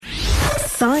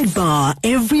Sidebar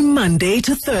every Monday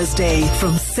to Thursday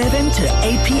from 7 to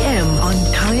 8 p.m. on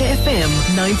Kaya FM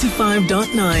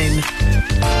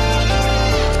 95.9.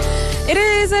 It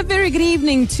is a very good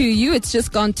evening to you. It's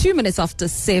just gone 2 minutes after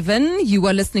 7. You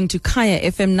are listening to Kaya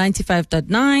FM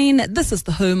 95.9. This is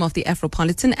the home of the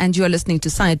Afropolitan, and you are listening to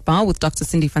Sidebar with Dr.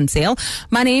 Cindy van Zyl.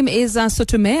 My name is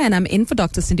Sotome, and I'm in for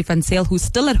Dr. Cindy van Zyl, who's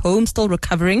still at home, still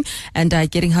recovering and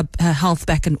getting her health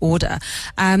back in order.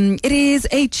 It is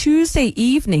a Tuesday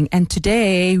evening, and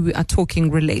today we are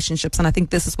talking relationships, and I think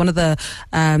this is one of the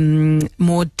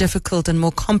more difficult and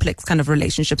more complex kind of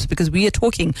relationships, because we are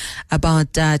talking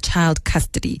about child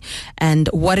custody and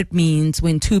what it means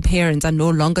when two parents are no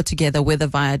longer together, whether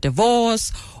via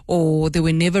divorce or they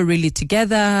were never really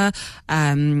together,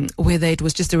 whether it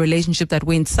was just a relationship that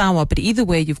went sour. But either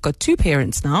way, you've got two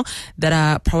parents now that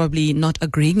are probably not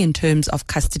agreeing in terms of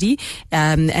custody.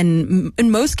 And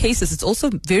in most cases, it's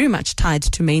also very much tied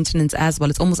to maintenance as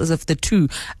well. It's almost as if the two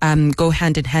go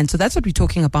hand in hand. So that's what we're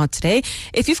talking about today.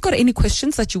 If you've got any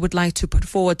questions that you would like to put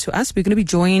forward to us, we're going to be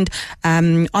joined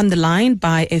on the line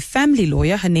by a family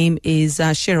lawyer. Her name is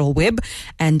Cheryl Webb,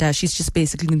 and she's just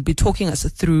basically going to be talking us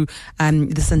through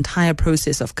this entire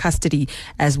process of custody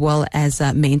as well as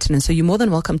maintenance. So you're more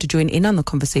than welcome to join in on the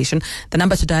conversation. The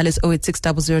number to dial is 086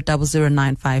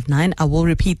 0000959. I will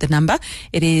repeat the number.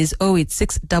 It is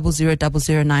 086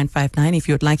 0000959. If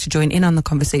you'd like to join in on the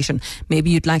conversation,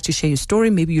 maybe you'd like to share your story,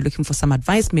 maybe you're looking for some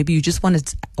advice, maybe you just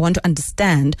want to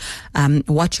understand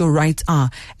what your rights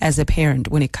are as a parent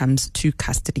when it comes to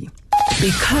custody.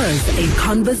 Because a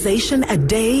conversation a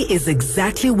day is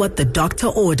exactly what the doctor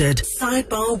ordered.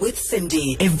 Sidebar with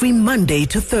Cindy every Monday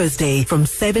to Thursday from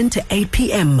 7 to 8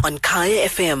 p.m. on Kaya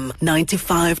FM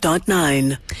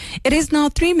 95.9. It is now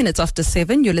 3 minutes after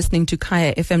 7. You're listening to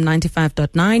Kaya FM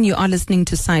 95.9. You are listening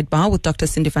to Sidebar with Dr.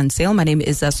 Cindy van Zyl. My name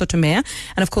is Sotomea,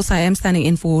 and of course I am standing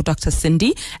in for Dr.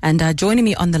 Cindy. And joining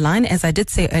me on the line, as I did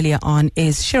say earlier on,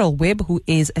 is Cheryl Webb, who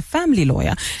is a family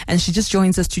lawyer, and she just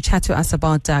joins us to chat to us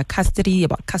about custody,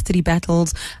 about custody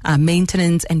battles,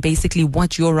 maintenance, and basically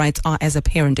what your rights are as a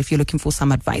parent if you're looking for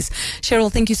some advice.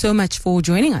 Cheryl, thank you so much for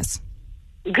joining us.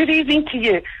 Good evening to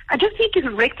you. I just need to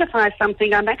rectify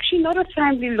something. I'm actually not a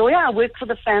family lawyer. I work for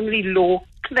the Family Law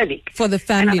Clinic. For the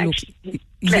Family Law Clinic.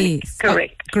 Yes.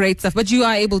 Correct. Oh, great stuff. But you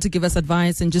are able to give us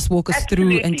advice and just walk us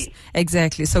through. And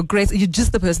exactly. So great. You're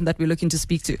just the person that we're looking to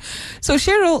speak to. So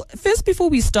Cheryl, first before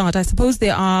we start, I suppose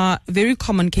there are very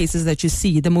common cases that you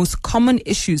see, the most common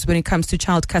issues when it comes to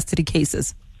child custody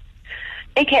cases.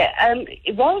 Okay,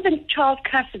 rather than child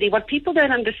custody, what people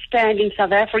don't understand in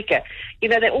South Africa,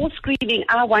 they're all screaming,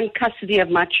 I want custody of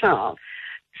my child.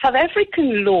 South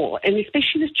African law, and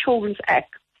especially the Children's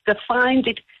Act, defines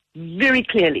it very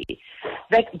clearly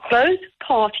that both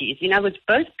parties, in other words,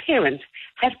 both parents,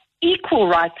 have equal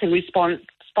rights and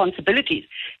responsibilities.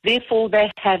 Therefore, they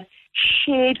have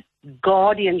shared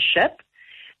guardianship,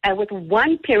 with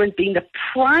one parent being the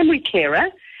primary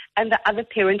carer and the other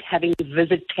parent having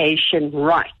visitation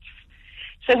rights.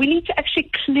 So we need to actually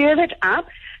clear that up.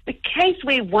 The case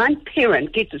where one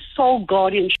parent gets a sole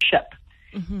guardianship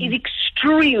is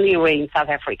extremely rare in South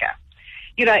Africa.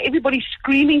 Everybody's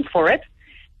screaming for it.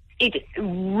 It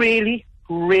really,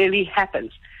 really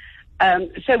happens.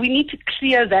 So we need to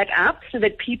clear that up so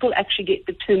that people actually get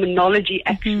the terminology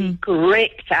actually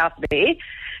correct out there.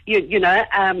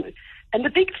 And the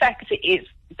big factor is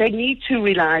they need to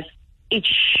realize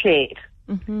it's shared.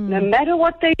 No matter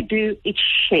what they do, it's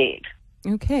shared.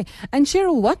 Okay. And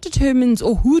Cheryl, what determines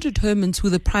or who determines who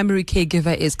the primary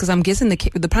caregiver is? Because I'm guessing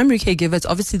the primary caregiver is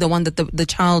obviously the one that the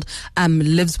child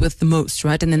lives with the most,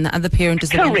 right? And then the other parent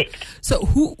is the one. Correct. So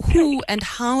who and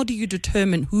how do you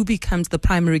determine who becomes the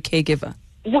primary caregiver?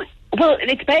 Well,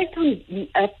 it's based on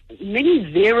many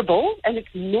variables, and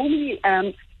it's normally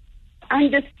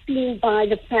underseen by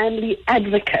the family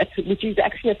advocate, which is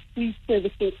actually a free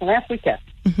service in South Africa.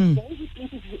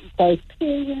 Both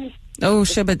parents. Oh,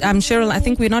 sure, but Cheryl, I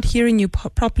think we're not hearing you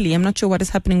properly. I'm not sure what is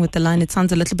happening with the line. It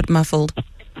sounds a little bit muffled.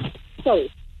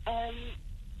 Sorry.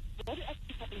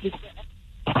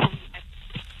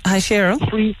 Hi, Cheryl.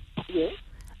 Yes.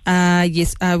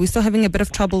 Yes, we're still having a bit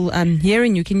of trouble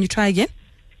hearing you. Can you try again?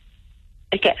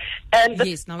 Okay.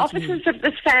 The officers of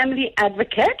the family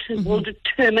advocate will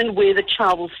determine where the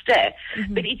child will stay.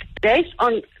 But it's based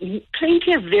on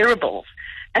plenty of variables.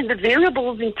 And the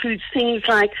variables include things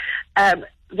like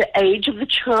the age of the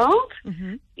child.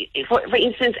 For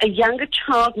instance, a younger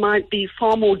child might be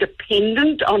far more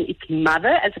dependent on its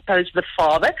mother as opposed to the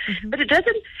father. But it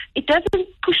doesn't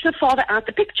push the father out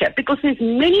the picture, because there's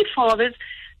many fathers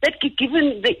that get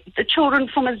given the children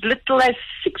from as little as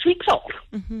 6 weeks old.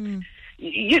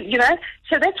 You know,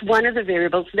 so that's one of the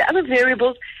variables. The other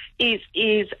variables is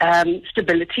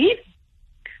stability,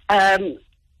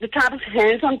 the type of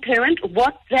hands-on parent,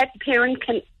 what that parent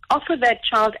can offer that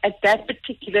child at that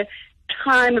particular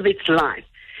time of its life.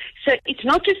 So it's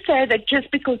not to say that just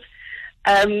because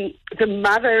the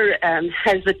mother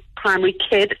has the primary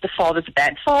care that the father's a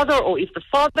bad father, or if the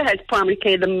father has primary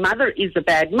care, the mother is a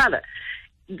bad mother.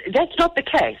 That's not the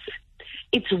case.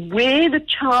 It's where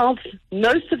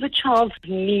most of the child's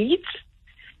needs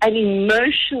and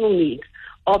emotional needs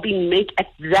are being met at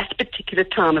that particular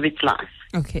time of its life.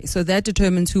 Okay, so that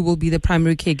determines who will be the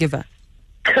primary caregiver.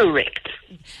 Correct.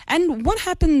 And what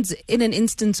happens in an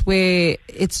instance where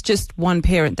it's just one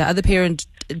parent, the other parent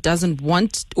doesn't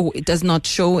want or it does not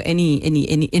show any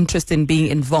interest in being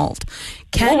involved?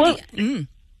 Yes,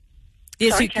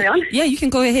 sorry, carry on. Yeah, you can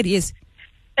go ahead, yes.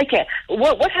 Okay,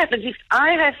 what happens if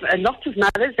I have lots of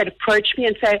mothers that approach me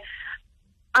and say,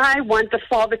 I want the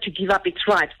father to give up its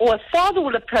rights. Or a father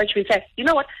will approach me and say, you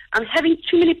know what, I'm having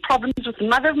too many problems with the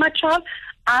mother of my child.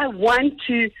 I want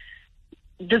to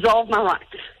dissolve my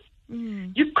rights.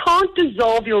 You can't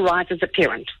dissolve your rights as a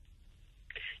parent.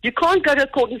 You can't go to a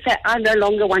court and say, I no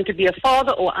longer want to be a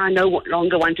father, or I no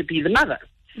longer want to be the mother.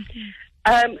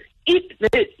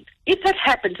 If that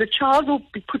happens, the child will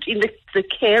be put in the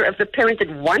care of the parent that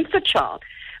wants the child,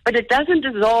 but it doesn't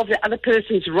dissolve the other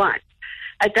person's rights.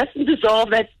 It doesn't dissolve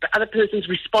that other person's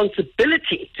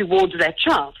responsibility towards that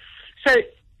child. So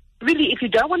really, if you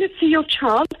don't want to see your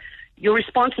child, your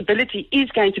responsibility is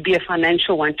going to be a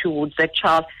financial one towards that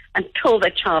child until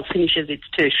that child finishes its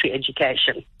tertiary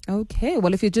education. Okay,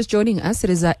 well, if you're just joining us, it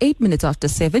is 8 minutes after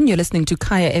 7. You're listening to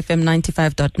Kaya FM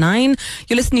 95.9.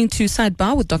 You're listening to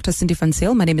Sidebar with Dr. Cindy van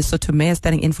Zyl. My name is Soto Meyer,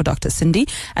 standing in for Dr. Cindy.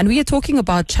 And we are talking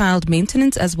about child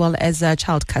maintenance as well as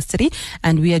child custody.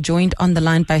 And we are joined on the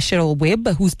line by Cheryl Webb,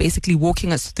 who's basically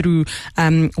walking us through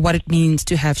what it means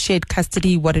to have shared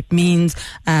custody, what it means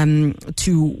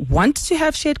to want to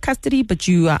have shared custody, but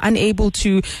you are unable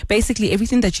to, basically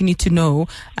everything that you need to know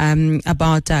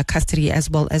about custody as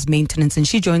well as maintenance. And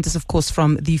she joins us, of course,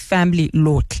 from the Family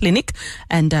Law Clinic,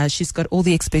 and she's got all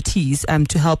the expertise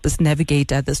to help us navigate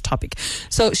this topic.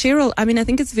 So, Cheryl, I mean, I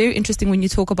think it's very interesting when you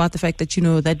talk about the fact that, you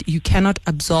know, that you cannot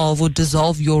absolve or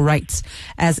dissolve your rights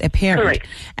as a parent. Correct.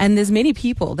 And there's many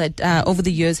people that over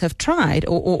the years have tried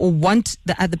or want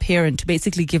the other parent to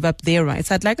basically give up their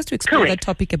rights. I'd like us to explore that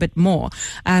topic a bit more.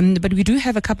 But we do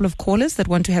have a couple of callers that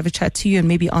want to have a chat to you and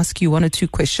maybe ask you one or two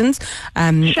questions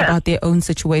about their own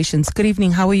situations. Good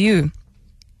evening. How are you?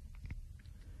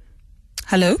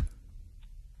 Hello?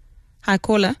 Hi,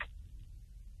 caller.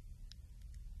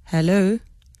 Hello?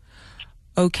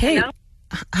 Okay. Hello?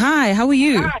 Hi, how are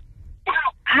you?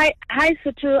 Hi,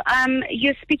 Sutu.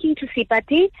 You're speaking to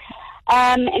Sipati.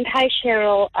 And hi,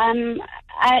 Cheryl.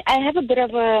 I have a bit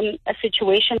of a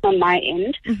situation on my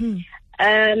end.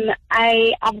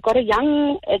 I've got a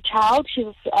young child. She's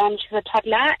a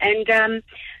toddler, and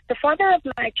the father of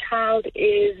my child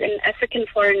is an African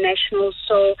foreign national.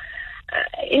 So,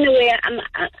 in a way,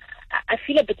 I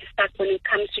feel a bit stuck when it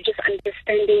comes to just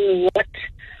understanding what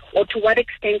or to what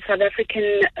extent South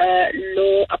African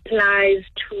law applies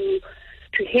to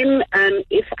him.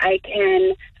 If I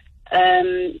can,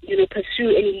 pursue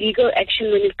any legal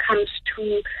action when it comes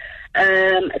to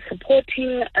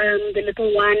supporting the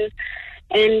little one.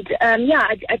 And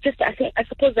I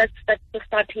suppose that's the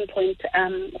starting point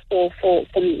for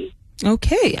me.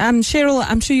 Okay. Cheryl,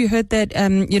 I'm sure you heard that,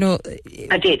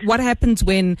 I did. What happens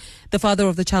when the father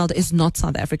of the child is not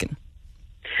South African?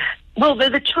 Well,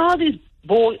 the child is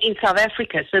born in South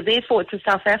Africa, so therefore it's a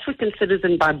South African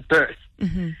citizen by birth.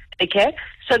 Okay?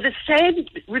 So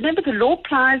remember the law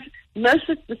applies most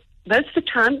of the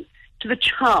time to the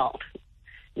child,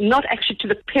 not actually to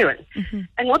the parent.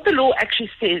 And what the law actually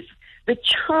says, the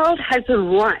child has a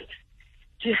right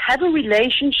to have a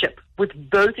relationship with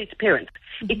both its parents.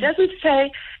 It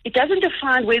doesn't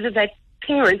define whether that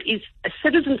parent is a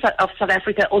citizen of South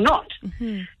Africa or not.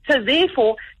 So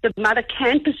therefore, the mother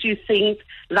can pursue things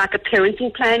like a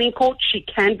parenting plan in court. She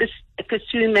can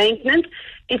pursue maintenance.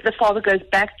 If the father goes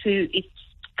back to its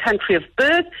country of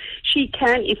birth, she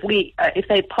can, if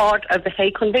they're part of the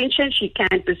Hague Convention, she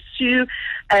can pursue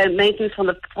maintenance from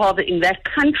the father in that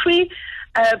country.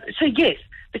 So yes,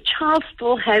 the child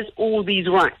still has all these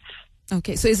rights.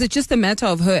 Okay, so is it just a matter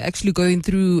of her actually going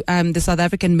through the South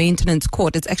African maintenance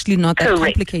court? It's actually not that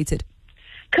complicated.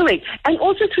 Correct. And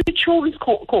also through the children's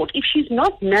court. If she's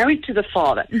not married to the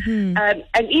father,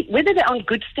 and whether they're on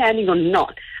good standing or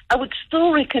not, I would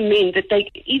still recommend that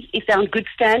if they're on good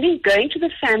standing, going to the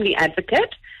family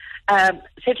advocate,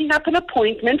 setting up an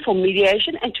appointment for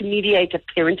mediation and to mediate a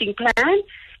parenting plan.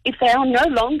 if they are no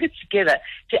longer together,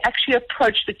 to actually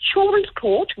approach the Children's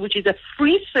Court, which is a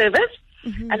free service,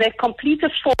 and they complete a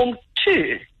Form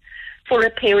 2 for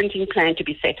a parenting plan to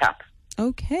be set up.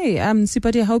 Okay.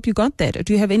 Sipati, I hope you got that.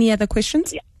 Do you have any other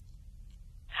questions? Yeah.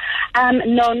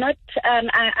 No, not.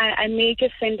 I may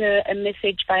just send a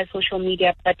message via social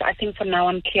media, but I think for now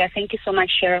I'm clear. Thank you so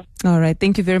much, Cheryl. All right.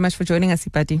 Thank you very much for joining us,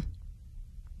 Sipati.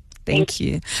 Thank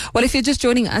you. Well, if you're just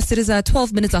joining us, it is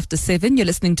 12 minutes after 7. You're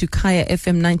listening to Kaya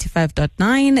FM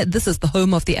 95.9. This is the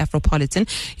home of the Afropolitan.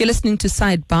 You're listening to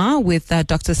Sidebar with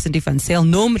Dr. Cindy van Zyl.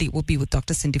 Normally we'll be with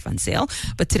Dr. Cindy van Zyl,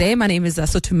 but today my name is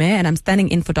Sotume and I'm standing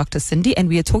in for Dr. Cindy, and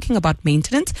we are talking about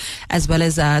maintenance as well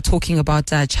as talking about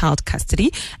child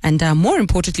custody. And more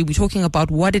importantly, we're talking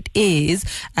about what it is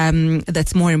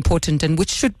that's more important and which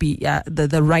should be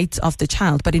the rights of the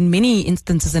child. But in many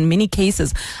instances, in many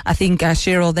cases, I think,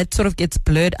 Cheryl, that sort of gets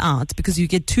blurred out because you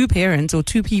get two parents or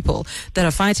two people that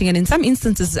are fighting, and in some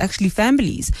instances it's actually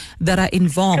families that are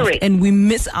involved. Correct. And we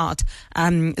miss out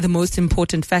the most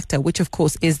important factor, which of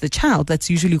course is the child that's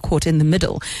usually caught in the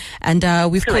middle. And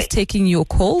we've of course taking your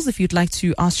calls. If you'd like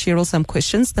to ask Cheryl some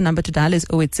questions, the number to dial is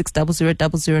 086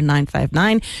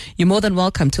 0000959. You're more than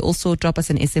welcome to also drop us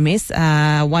an SMS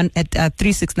one at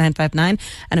 36959,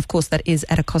 and of course that is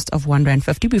at a cost of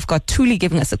R1.50. We've got Thuli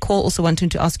giving us a call, also wanting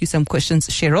to ask you some questions,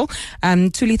 Cheryl.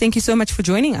 Thuli, thank you so much for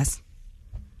joining us.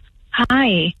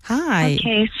 Hi. Hi.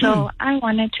 Okay, so I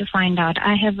wanted to find out.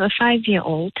 I have a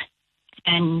 5-year-old,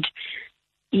 and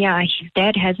his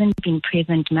dad hasn't been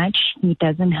present much. He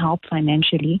doesn't help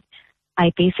financially.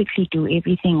 I basically do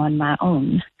everything on my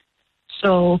own.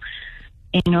 So,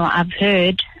 I've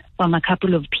heard from a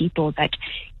couple of people that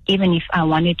even if I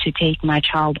wanted to take my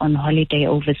child on holiday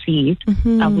overseas,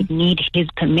 I would need his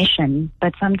permission.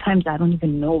 But sometimes I don't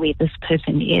even know where this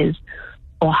person is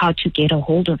or how to get a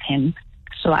hold of him.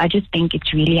 So I just think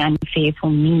it's really unfair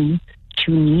for me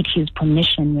to need his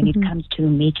permission when it comes to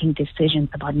making decisions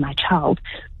about my child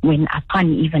when I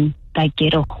can't even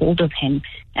get a hold of him.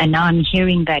 And now I'm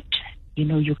hearing that,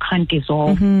 you can't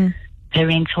dissolve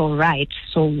parental rights.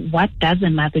 So what does a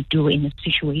mother do in a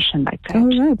situation like that? All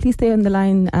right, please stay on the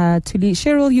line, Thuli.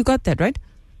 Cheryl, you got that, right?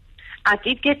 I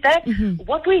did get that.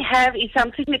 What we have is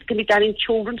something that can be done in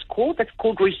Children's Court that's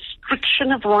called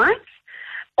restriction of rights.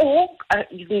 Or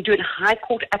you can do a high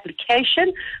court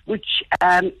application, which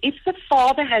if the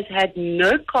father has had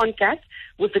no contact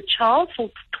with the child for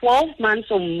 12 months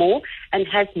or more and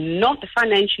has not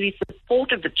financially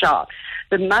supported the child,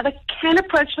 the mother can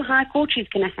approach the high court. She's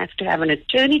going to have an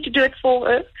attorney to do it for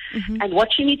her. And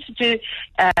what she needs to do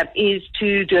is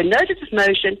to do a notice of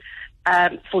motion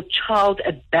for child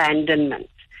abandonment.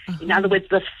 In other words,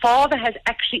 the father has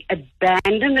actually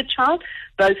abandoned the child,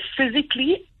 both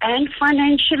physically and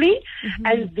financially,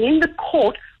 and then the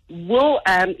court will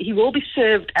be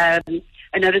served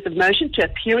a notice of motion to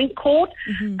appear in court.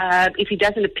 If he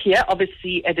doesn't appear,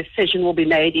 obviously a decision will be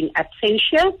made in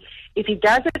absentia. If he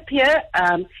does appear,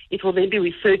 it will then be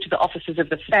referred to the offices of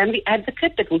the family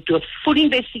advocate that will do a full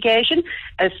investigation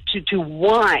as to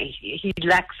why he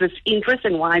lacks this interest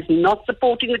and why he's not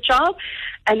supporting the child.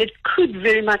 And it could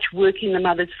very much work in the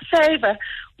mother's favor,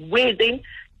 where then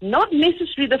not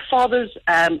necessarily the father's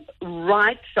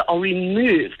rights are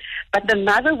removed, but the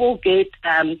mother will get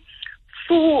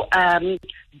full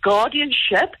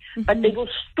guardianship, but there will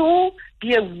still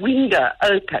be a window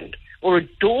opened or a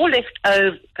door left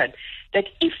open that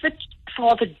if the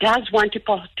father does want to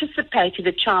participate in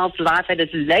the child's life at a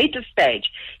later stage,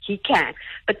 he can.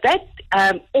 But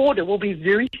that order will be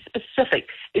very specific.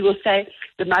 It will say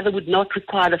the mother would not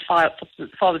require the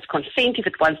father's consent if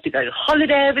it wants to go to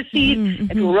holiday overseas.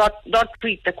 It will not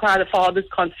require the father's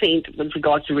consent with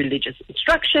regards to religious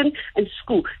instruction and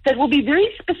school. There will be very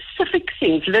specific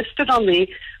things listed on there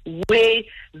where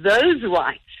those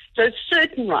rights, those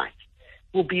certain rights,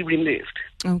 will be removed.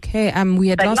 Okay. We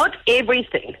had but not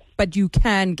everything. But you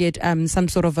can get some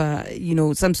sort of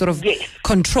yes.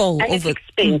 control and over. It's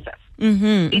expensive.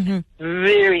 It's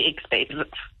very expensive.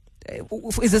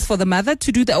 Is this for the mother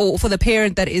to do that, or for the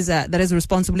parent that is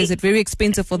responsible? Is it very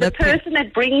expensive for the person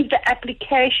that brings the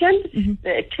application?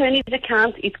 The attorney's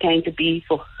account is going to be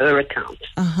for her account.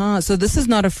 So this is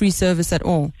not a free service at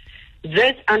all.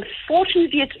 This,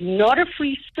 unfortunately, it's not a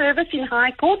free service in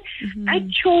High Court.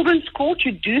 At Children's Court,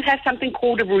 you do have something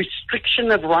called a restriction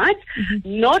of rights.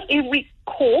 Not every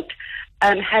court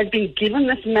has been given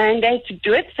this mandate to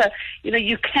do it. So,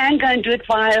 you can go and do it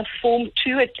via Form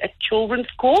 2 at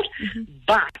Children's Court,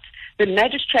 but the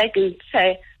magistrate can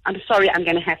say, I'm sorry, I'm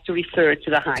going to have to refer it to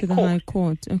the High Court. To the High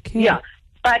Court, okay. Yeah,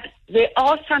 but there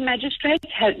are some magistrates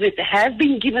that have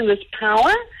been given this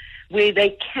power where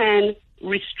they can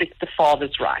restrict the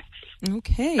father's rights.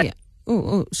 Okay.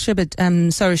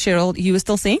 Shibit, sorry, Cheryl, you were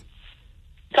still saying?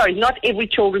 Sorry, not every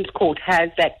children's court has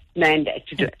that mandate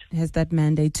to do it. Has that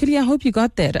mandate. Tuli, I hope you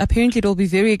got that. Apparently it'll be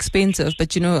very expensive,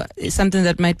 but it's something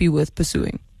that might be worth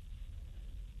pursuing.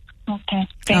 Okay.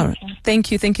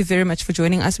 Thank you. Thank you very much for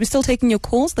joining us. We're still taking your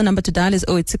calls. The number to dial is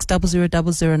 086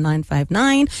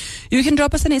 00959. You can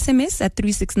drop us an SMS at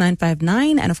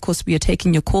 36959. And of course, we are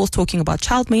taking your calls talking about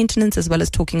child maintenance as well as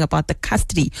talking about the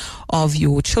custody of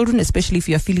your children, especially if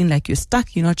you're feeling like you're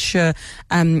stuck. You're not sure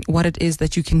what it is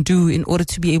that you can do in order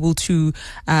to be able to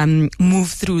move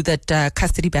through that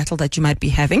custody battle that you might be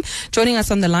having. Joining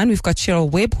us on the line, we've got Cheryl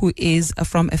Webb, who is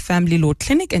from a family law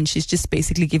clinic, and she's just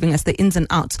basically giving us the ins and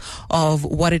outs of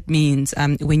what it means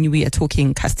when we are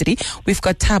talking custody. We've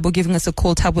got Thabo giving us a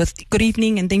call. Thabo, good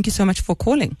evening, and thank you so much for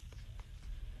calling.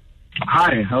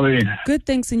 Hi, how are you? Good,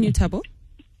 thanks. And you, Thabo?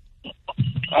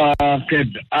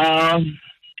 Good. I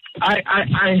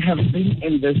have been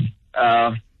in this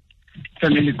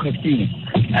family custody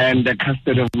and the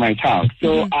custody of my child.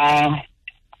 So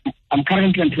I'm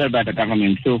currently employed by the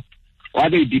government. So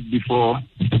what they did before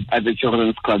at the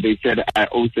children's court, they said I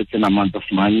owe a certain amount of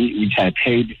money, which I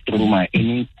paid through my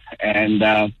earnings. And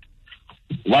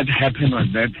what happened was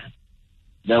that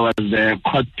there was a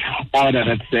court order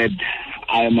that said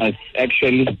I must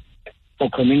actually, for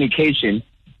communication,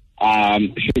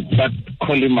 should start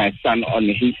calling my son on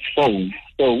his phone.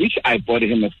 So, which I bought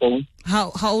him a phone.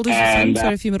 How old is your son?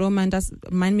 Sorry if you don't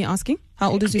mind me asking.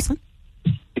 How old is your son?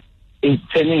 He's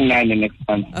turning 9 the next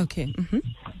month. Okay. Mm-hmm.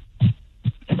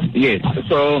 Yes.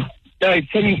 So he's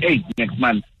turning 8 next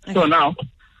month. Okay. So now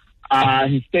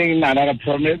he's staying in another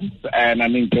province, and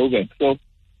I'm in Joburg. So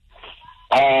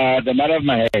the mother of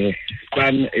my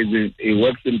son he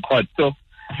works in court. So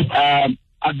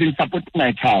I've been supporting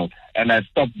my child, and I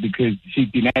stopped because she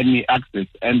denied me access.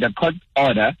 And the court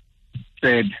order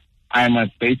said I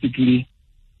must basically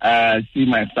see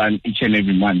my son each and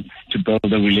every month to build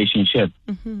a relationship,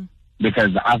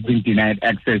 because I've been denied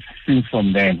access since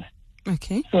from then.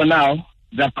 Okay. So now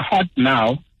the court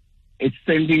now is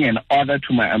sending an order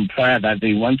to my employer that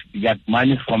they want to get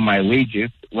money from my wages,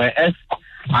 whereas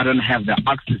I don't have the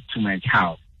access to my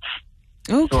child.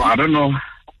 Okay. So I don't know.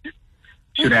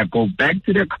 Should I go back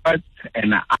to the court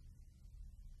and?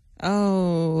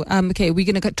 Okay. We're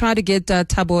going to try to get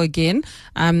Thabo again.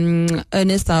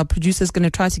 Ernest, our producer, is going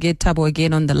to try to get Thabo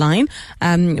again on the line.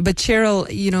 But Cheryl,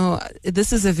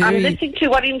 this is a very... I'm listening to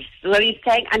what he's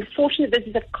saying. Unfortunately, this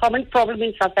is a common problem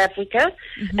in South Africa,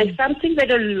 and something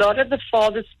that a lot of the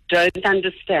fathers don't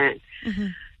understand.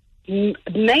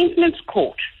 Maintenance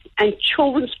court and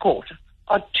children's court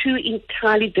are two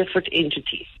entirely different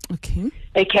entities. Okay.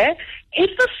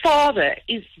 If the father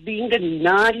is being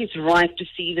denied his right to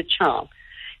see the child,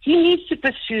 he needs to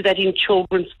pursue that in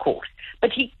children's court.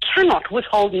 But he cannot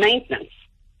withhold maintenance.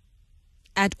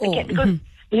 At all? Okay, because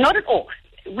not at all.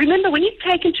 Remember, when he's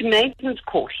taken to maintenance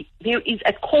court, there is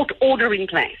a court order in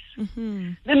place.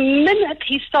 The minute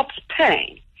he stops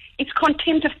paying, it's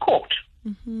contempt of court.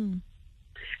 And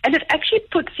it actually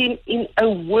puts him in a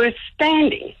worse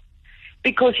standing,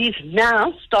 because he's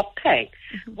now stopped paying.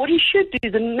 What he should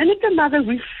do, the minute the mother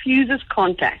refuses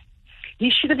contact, he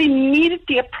should have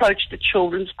immediately approached the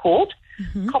children's court,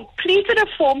 completed a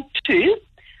Form 2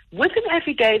 with an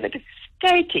affidavit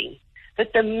stating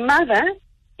that the mother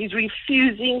is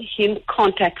refusing him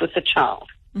contact with the child.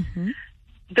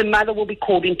 The mother will be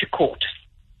called into court.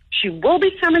 She will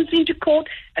be summoned into court,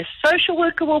 a social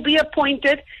worker will be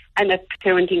appointed, and a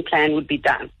parenting plan would be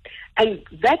done. And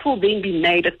that will then be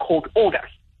made a court order.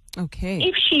 Okay.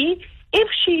 If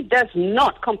she does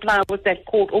not comply with that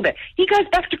court order, he goes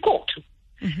back to court.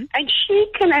 And she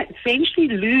can eventually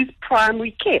lose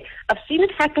primary care. I've seen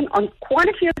it happen on quite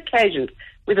a few occasions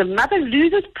where the mother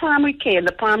loses primary care, and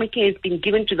the primary care has been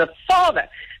given to the father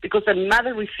because the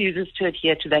mother refuses to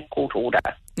adhere to that court order.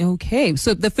 Okay.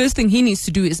 So the first thing he needs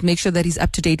to do is make sure that he's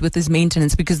up to date with his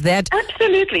maintenance, because that...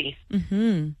 Absolutely.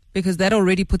 Because that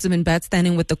already puts him in bad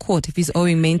standing with the court if he's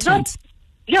owing maintenance.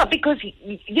 Yeah, because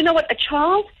you know what, a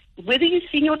child, whether you've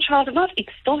seen your child or not, it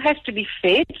still has to be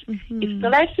fed, it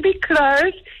still has to be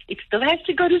clothed, it still has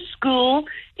to go to school,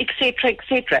 etc.,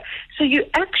 etc. So you're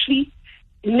actually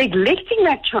neglecting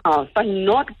that child by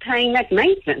not paying that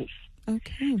maintenance.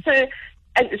 Okay. So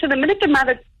the minute the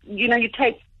mother,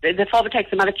 the father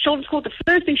takes the mother to children's court, the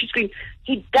first thing she's screaming,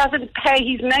 he doesn't pay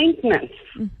his maintenance.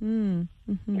 And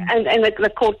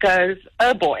the court goes,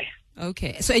 oh boy.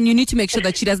 Okay. So, and you need to make sure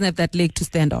that she doesn't have that leg to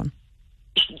stand on.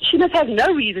 She must have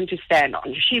no reason to stand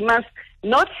on. She must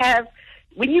not have,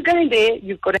 when you go in there,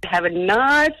 you've got to have a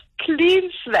nice,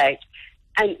 clean slate.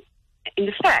 And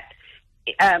in fact,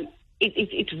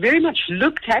 it's very much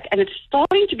looked at, and it's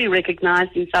starting to be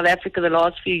recognized in South Africa the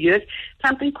last few years,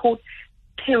 something called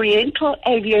parental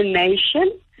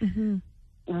alienation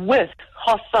with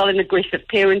hostile and aggressive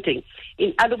parenting.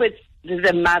 In other words,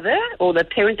 the mother or the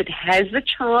parent that has the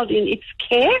child in its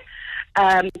care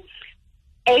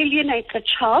alienates the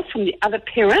child from the other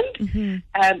parent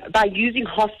by using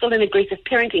hostile and aggressive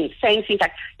parenting, saying things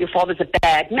like, your father's a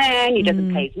bad man, he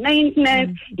doesn't pay his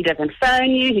maintenance, he doesn't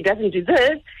phone you, he doesn't do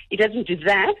this, he doesn't do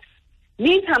that.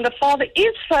 Meantime, the father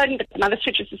is phoning, but the mother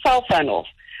switches the cell phone off,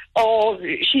 or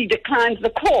she declines the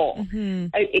call.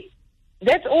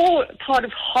 That's all part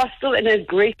of hostile and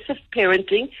aggressive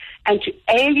parenting, and to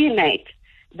alienate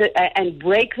and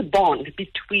break the bond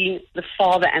between the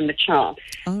father and the child.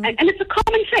 And it's a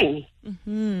common thing.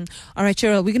 All right,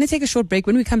 Cheryl, we're going to take a short break.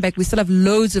 When we come back, we still have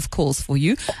loads of calls for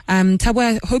you. Thabo,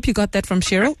 I hope you got that from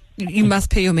Cheryl. You must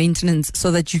pay your maintenance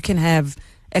so that you can have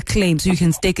a claim, so you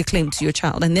can stake a claim to your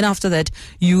child. And then after that,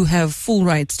 you have full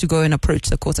rights to go and approach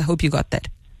the court. I hope you got that.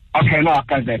 Okay, no, I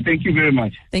got that. Thank you very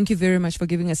much. Thank you very much for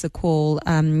giving us a call.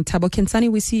 Thabo Kensani,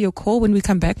 we see your call. When we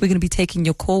come back, we're going to be taking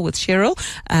your call with Cheryl.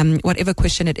 Whatever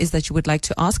question it is that you would like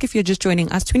to ask. If you're just joining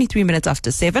us, 23 minutes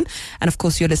after 7. And of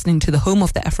course, you're listening to the home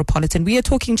of the Afropolitan. We are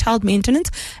talking child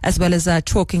maintenance as well as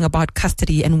talking about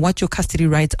custody and what your custody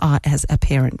rights are as a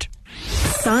parent.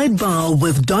 Sidebar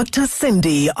with Dr.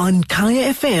 Cindy on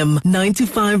Kaya FM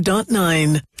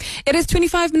 95.9. It is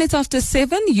 25 minutes after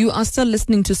 7. You are still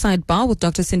listening to Sidebar with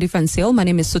Dr. Cindy Van Zyl. My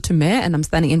name is Sotume and I'm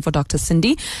standing in for Dr.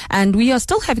 Cindy. And we are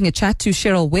still having a chat to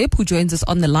Cheryl Webb, who joins us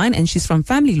on the line, and she's from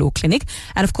Family Law Clinic.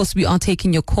 And of course, we are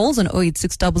taking your calls on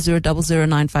 086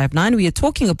 000959. We are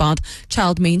talking about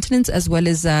child maintenance as well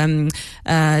as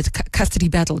custody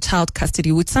battle, child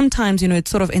custody, which sometimes, it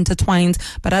sort of intertwines,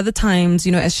 but other times,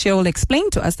 as Cheryl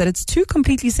explained to us, that it's two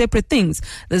completely separate things.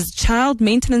 There's child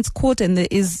maintenance court and there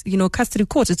is, custody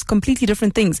court. It's completely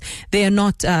different things. They are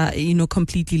not,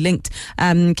 completely linked.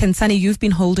 Kensani, you've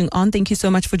been holding on. Thank you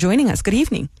so much for joining us. Good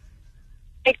evening.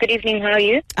 Hey, good evening. How are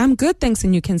you? I'm good, thanks.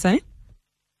 And you, Kensani?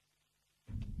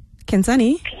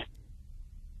 Kensani?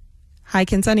 Hi,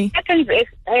 Kensani.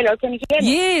 Hello, can you hear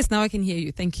me? Yes, now I can hear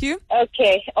you. Thank you.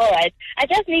 Okay, all right. I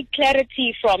just need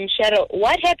clarity from Cheryl.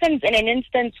 What happens in an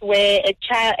instance where a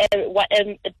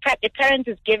parent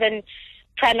is given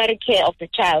primary care of the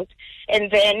child, and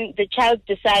then the child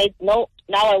decides, no,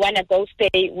 now I want to go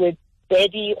stay with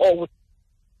daddy or with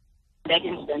that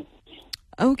instance?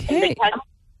 Okay.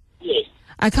 Yes.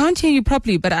 I can't hear you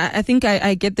properly, but I think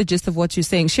I get the gist of what you're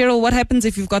saying. Cheryl, what happens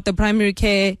if you've got the primary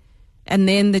care and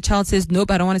then the child says, nope,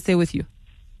 I don't want to stay with you?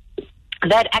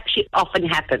 That actually often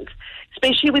happens,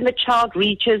 especially when the child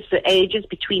reaches the ages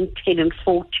between 10 and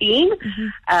 14,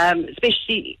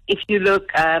 especially if you look,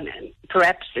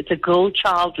 perhaps it's a girl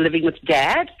child living with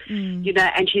dad,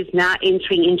 and she's now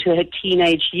entering into her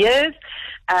teenage years.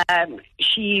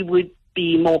 She would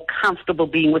be more comfortable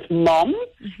being with mom,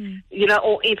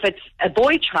 or if it's a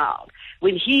boy child,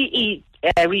 when he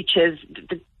reaches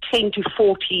the 10 to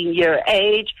 14-year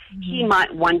age, he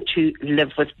might want to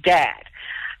live with dad.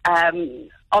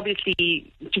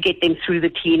 Obviously, to get them through the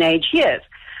teenage years.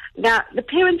 Now, the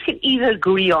parents can either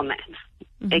agree on that.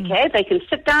 Okay, they can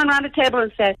sit down around a table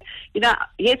and say,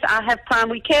 yes, I have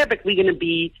primary care, but we're going to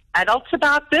be adults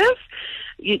about this.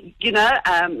 He's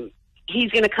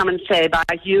going to come and say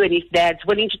about you, and if dad's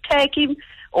willing to take him,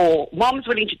 or mom's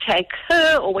willing to take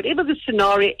her, or whatever the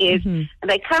scenario is, and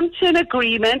they come to an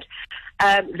agreement,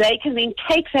 they can then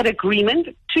take that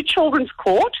agreement to children's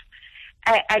court,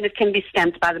 and it can be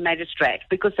stamped by the magistrate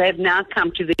because they have now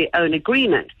come to their own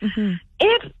agreement.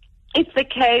 If it's the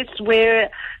case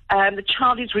where the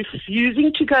child is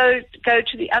refusing to go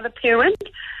to the other parent,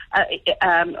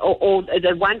 or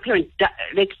the one parent,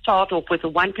 let's start off with the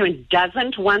one parent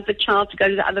doesn't want the child to go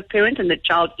to the other parent and the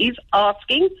child is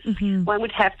asking, one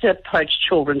would have to approach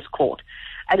children's court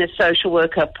and a social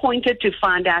worker appointed to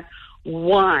find out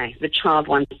why the child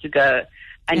wants to go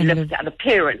and live with the other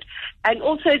parent. And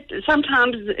also,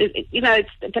 sometimes, it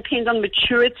depends on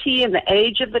maturity and the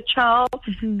age of the child.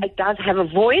 It does have a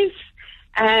voice,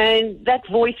 and that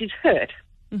voice is heard.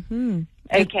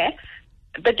 Okay?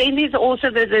 But then there's also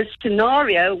the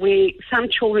scenario where some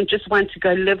children just want to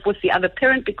go live with the other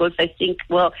parent because they think,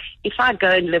 well, if I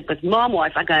go and live with mom or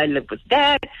if I go and live with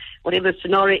dad, whatever the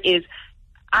scenario is,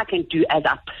 I can do as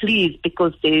I please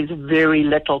because there's very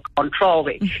little control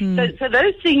there. So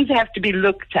those things have to be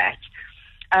looked at.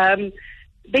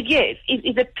 But yes,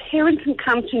 if the parents can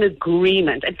come to an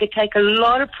agreement, it could take a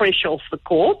lot of pressure off the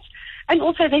courts. And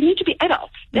also, they need to be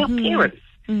adults. They're parents.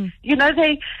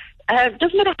 They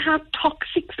doesn't matter how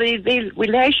toxic their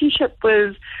relationship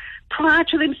with prior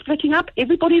to them splitting up.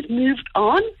 Everybody's moved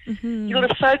on. Mm-hmm. You've got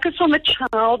to focus on the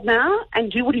child now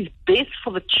and do what is best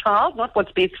for the child, not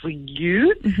what's best for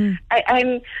you. Mm-hmm.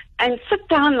 And sit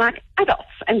down like adults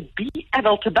and be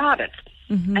adult about it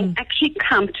and actually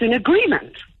come to an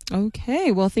agreement.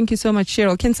 Okay. Well, thank you so much,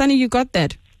 Cheryl. Kensani, you got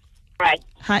that? Right.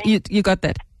 Hi, you got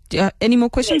that. Any more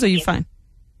questions, or are you fine?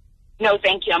 No,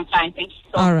 thank you. I'm fine. Thank you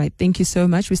so much. All right. Thank you so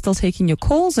much. We're still taking your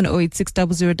calls on 086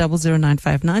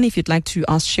 00959 if you'd like to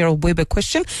ask Cheryl Webb a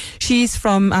question. She's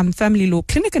from Family Law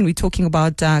Clinic, and we're talking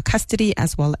about custody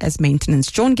as well as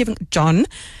maintenance. John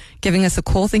giving us a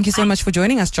call. Thank you so much for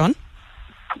joining us, John.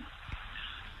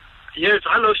 Yes.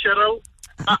 Hello, Cheryl.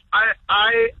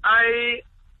 I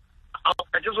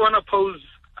just want to pose.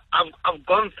 I've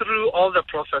gone through all the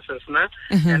processes now,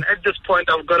 and at this point,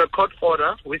 I've got a court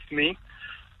order with me.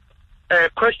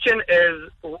 Question is,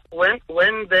 when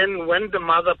the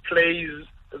mother plays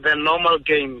the normal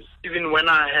games, even when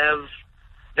I have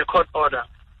the court order,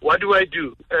 what do I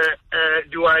do?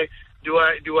 Do I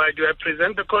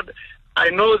present the court? I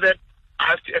know that I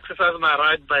have to exercise my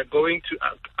right by going to.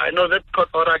 I know that court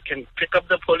order can pick up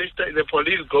the police. The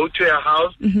police go to her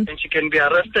house, and she can be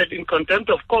arrested in contempt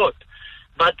of court.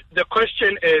 But the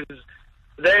question is,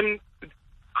 then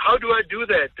how do I do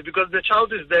that? Because the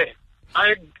child is there.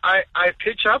 I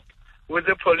pitch up with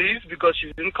the police because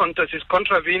she's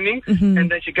contravening, and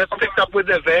then she gets picked up with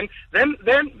the van. Then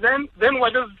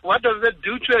what does that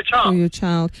do to a child? For your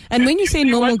child. And when you say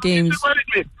normal games,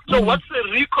 so what's the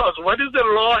recourse? What is the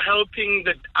law helping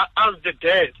us, the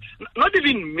dads? Not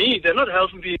even me. They're not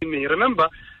helping me. Remember,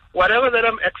 whatever that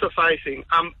I'm exercising,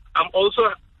 I'm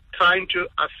also trying to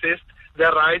assist the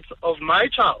rights of my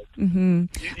child. You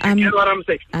get what I'm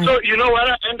saying? So you know what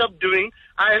I end up doing?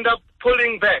 I end up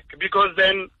pulling back, because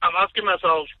then I'm asking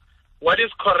myself, what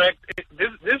is correct?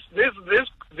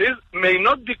 This may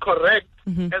not be correct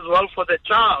as well for the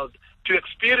child to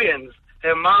experience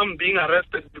her mom being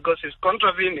arrested because she's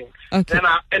contravening. Okay. Then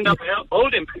I end up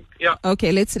holding him. Yeah.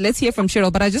 Okay, let's hear from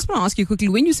Cheryl. But I just want to ask you quickly,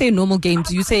 when you say normal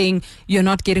games, you're saying you're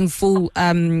not getting full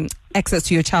access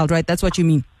to your child, right? That's what you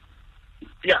mean?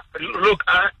 Yeah, look,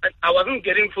 I wasn't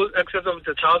getting full access of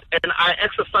the child, and I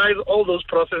exercise all those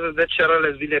processes that Cheryl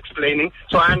has been explaining,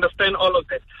 so I understand all of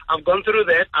that. I've gone through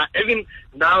that. Even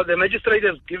now, the magistrate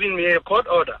has given me a court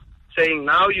order saying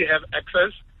now you have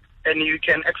access and you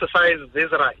can exercise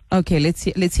this right. Okay, let's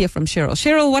hear from Cheryl.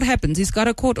 Cheryl, what happens? He's got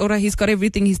a court order, he's got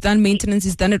everything, he's done maintenance,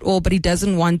 he's done it all, but he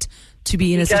doesn't want to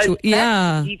be in a situation.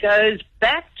 Yeah. He goes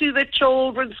back to the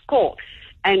children's court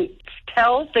and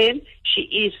tells them she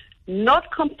is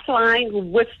not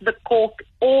complying with the court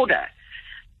order.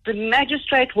 The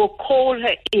magistrate will call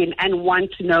her in and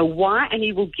want to know why, and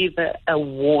he will give her a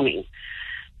warning.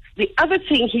 The other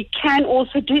thing he can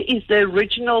also do is the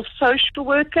original social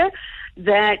worker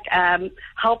that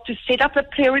helped to set up a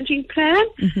parenting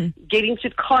plan, get into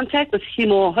contact with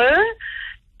him or her,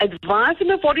 advise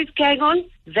him of what is going on.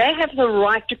 They have the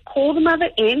right to call the mother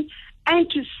in and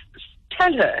to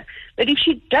tell her that if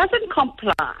she doesn't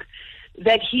comply,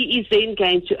 that he is then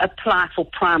going to apply for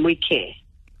primary care.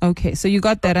 Okay, so you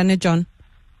got that, Anna John?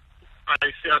 I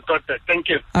see, I got that. Thank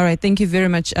you. All right, thank you very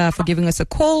much for giving us a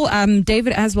call.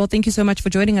 David as well, thank you so much for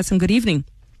joining us, and good evening.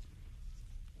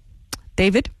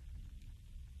 David?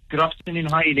 Good afternoon.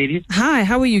 Hi, ladies. Hi,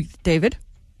 how are you, David?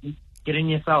 Good in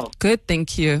yourself. Good,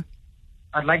 thank you.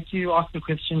 I'd like to ask a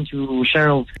question to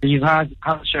Cheryl.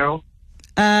 How's Cheryl?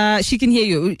 She can hear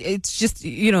you. It's just,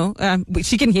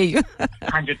 she can hear you.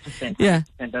 100%. Yeah.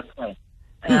 100%, that's right.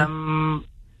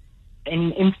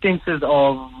 In instances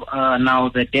of now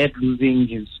the dad losing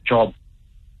his job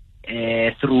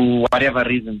through whatever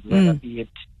reasons, whether be it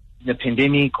the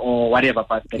pandemic or whatever,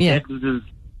 but the dad loses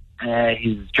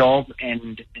his job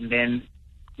and then,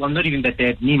 well, not even the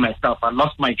dad, me, myself, I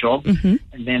lost my job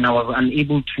and then I was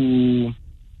unable to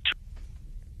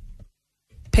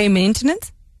pay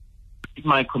maintenance?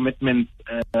 My commitment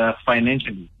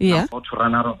financially. Yeah. I'm about to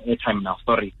run out of airtime now,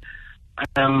 sorry.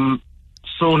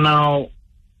 So now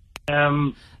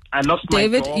I lost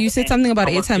David, my job. you said something about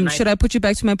airtime. Should I put you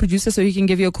back to my producer so he can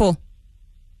give you a call?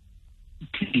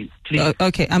 Please.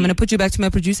 Okay, I'm going to put you back to my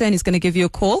producer and he's going to give you a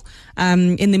call.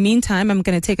 In the meantime, I'm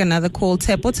going to take another call.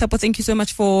 Tepo, thank you so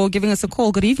much for giving us a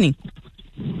call. Good evening.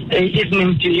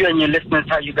 Evening to you and your listeners.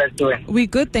 How you guys doing? We're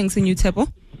good, thanks. And you,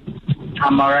 Tepo?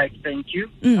 I'm all right, thank you.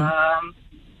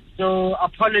 So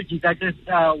apologies, I just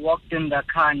walked in the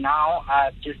car now.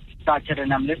 I've just started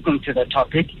and I'm listening to the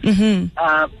topic.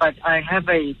 But I have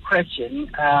a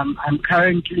question. I'm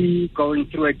currently going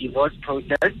through a divorce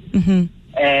process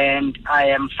and I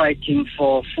am fighting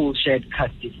for full shared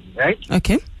custody, right?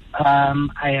 Okay.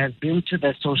 I have been to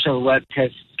the social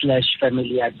workers /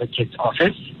 family advocate's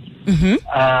office.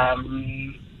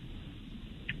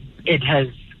 It has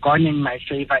gone in my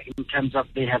favor in terms of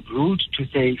they have ruled to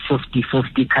say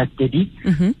 50-50 custody.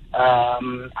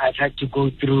 I've had to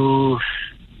go through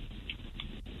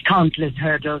countless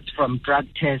hurdles, from drug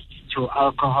tests to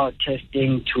alcohol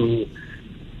testing to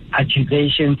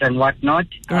accusations and whatnot.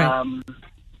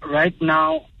 Right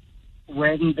now,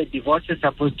 when the divorce is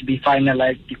supposed to be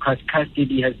finalized because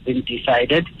custody has been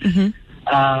decided,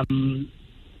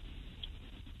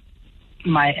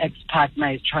 my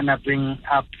ex-partner is trying to bring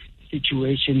up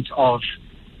situations of,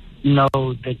 no,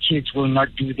 the kids will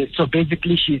not do this. So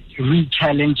basically, she's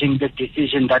re-challenging the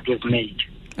decision that was made.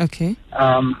 Okay.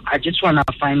 I just want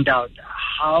to find out,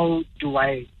 how do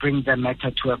I bring the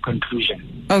matter to a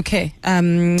conclusion? Okay.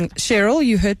 Cheryl,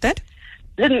 you heard that?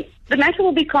 The matter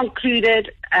will be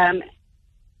concluded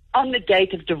on the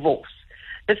date of divorce.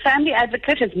 The family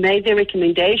advocate has made their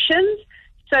recommendations.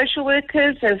 Social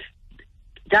workers have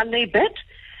done their bit.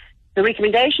 The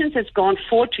recommendations has gone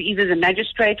forward to either the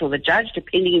magistrate or the judge,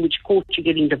 depending on which court you're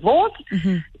getting divorced.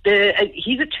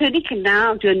 His attorney can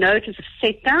now do a notice of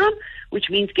set down, which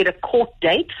means get a court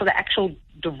date for the actual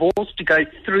divorce to go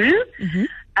through.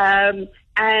 And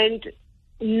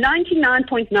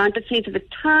 99.9% of the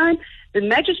time, the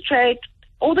magistrate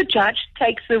or the judge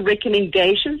takes the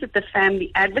recommendations that the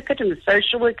family advocate and the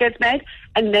social worker has made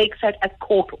and makes that a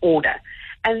court order.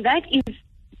 And that is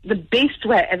the best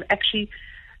way of actually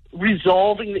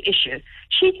resolving the issue.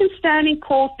 She can stand in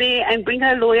court there and bring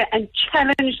her lawyer and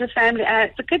challenge the family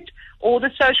advocate or the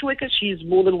social worker. She is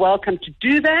more than welcome to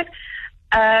do that.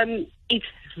 It's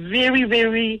very,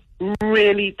 very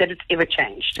rarely that it's ever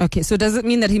changed. Okay, so does it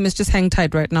mean that he must just hang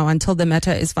tight right now until the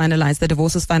matter is finalized, the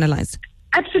divorce is finalized?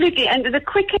 Absolutely, and the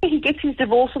quicker he gets his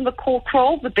divorce on the court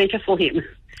roll, the better for him.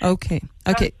 Okay.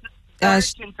 Can I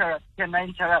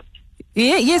interrupt?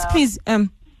 Yes, please.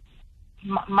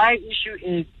 My issue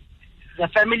is the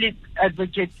family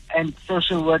advocates and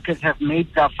social workers have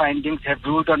made their findings, have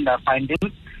ruled on their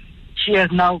findings. She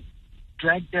has now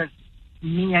dragged us,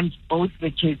 me and both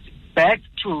the kids, back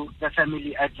to the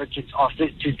family advocate's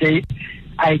office to say,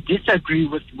 I disagree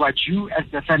with what you as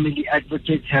the family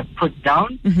advocates have put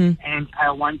down, and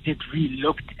I want it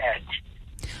re-looked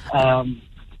at.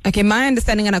 Okay, my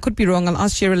understanding, and I could be wrong, I'll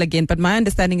ask Cheryl again, but my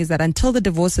understanding is that until the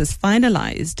divorce is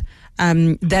finalized,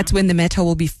 that's when the matter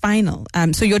will be final.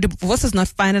 So your divorce is not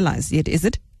finalized yet, is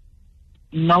it?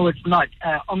 No, it's not.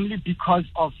 Only because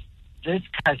of this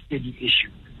custody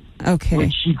issue. Okay.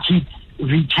 Which she keeps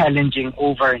re-challenging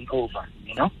over and over,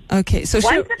 you know? Okay, so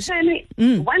once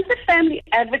the family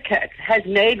advocate has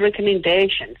made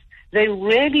recommendations, they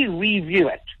rarely review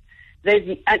it.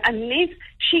 Unless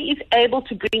she is able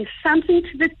to bring something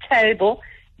to the table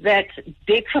that's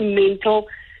detrimental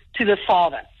to the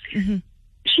father.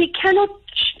 She cannot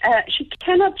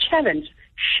challenge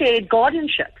shared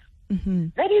guardianship.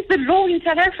 That is the law in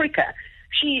South Africa.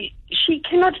 She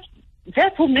cannot.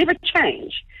 That will never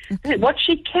change. Okay. What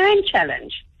she can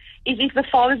challenge is if the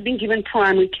father's been given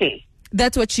primary care.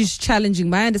 That's what she's challenging.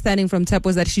 My understanding from TAP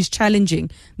was that she's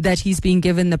challenging that he's being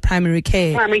given the primary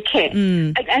care. Primary care.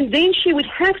 And then she would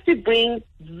have to bring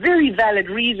very valid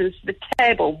reasons to the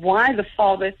table why the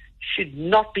father should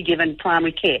not be given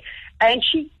primary care. And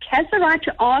she has the right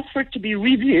to ask for it to be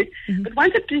reviewed, but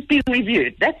once it has been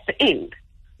reviewed, that's the end.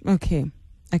 Okay.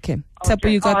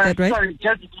 Tapo, you got that right? Sorry,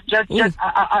 just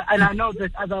and I know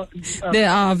that other... there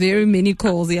are very many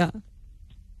calls, yeah.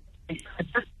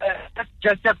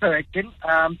 Just a correction.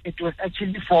 It was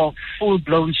actually for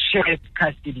full-blown shared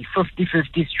custody,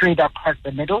 50-50 straight across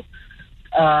the middle.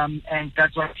 And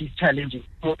that's what he's challenging.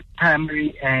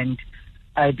 Primary, and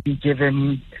I'd be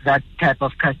given that type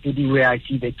of custody where I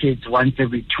see the kids once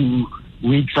every 2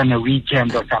 weeks on a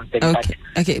weekend or something.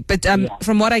 But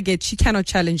from what I get, she cannot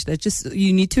challenge that. Just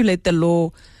you need to let the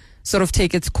law sort of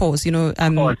take its course, you know.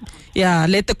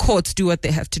 Let the courts do what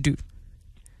they have to do.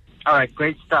 All right,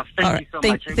 great stuff. Thank you so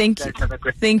much.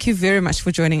 Thank you very much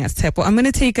for joining us, Tepo. I'm going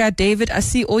to take David. I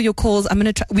see all your calls.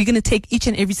 We're going to take each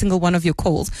and every single one of your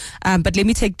calls. But let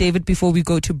me take David before we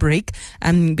go to break,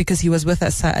 because he was with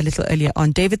us a little earlier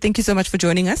on. David, thank you so much for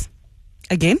joining us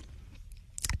again.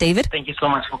 David? Thank you so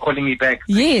much for calling me back.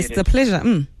 Yes, it's a pleasure.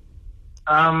 So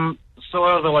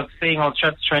as I was saying, I was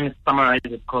just trying to summarize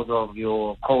it because of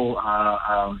your call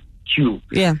queue.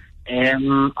 Yeah.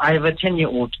 I have a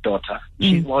 10-year-old daughter.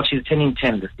 She's turning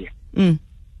 10 this year.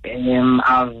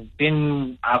 I've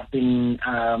been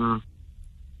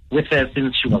with her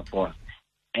since she was born,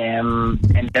 and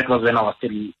that was when I was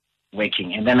still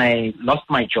working. And then I lost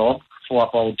my job for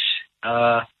about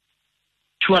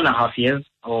 2.5 years,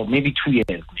 or maybe 2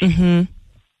 years. Mm-hmm.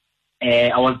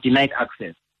 I was denied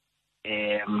access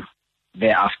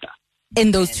thereafter.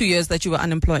 In those 2 years that you were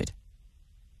unemployed?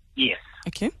 Yes.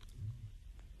 Okay.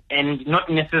 And not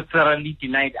necessarily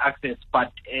denied access,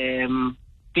 but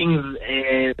things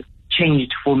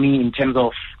changed for me in terms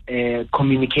of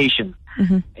communication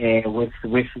with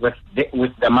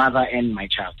the mother and my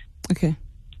child. Okay.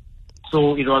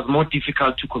 So it was more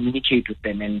difficult to communicate with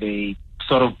them, and they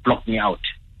sort of blocked me out.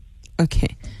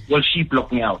 Okay. Well, she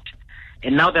blocked me out.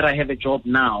 And now that I have a job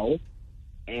now,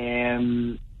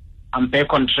 I'm back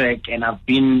on track, and I've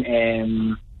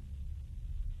been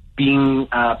paying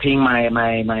my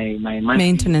monthly,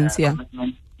 maintenance, yes,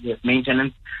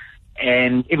 maintenance,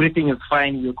 and everything is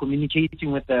fine. We're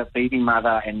communicating with the baby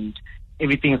mother, and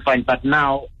everything is fine. But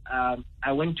now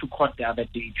I went to court the other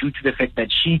day due to the fact that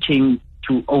she came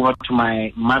over to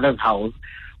my mother's house,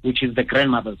 which is the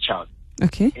grandmother's child.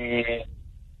 Okay.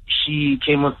 She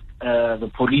came with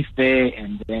the police there,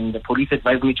 and then the police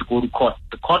advised me to go to court.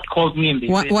 The court called me, and they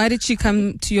said, why did she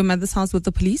come to your mother's house with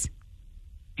the police?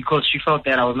 Because she felt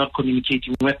that I was not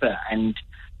communicating with her, and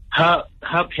her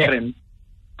parents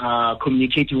are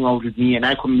communicating well with me, and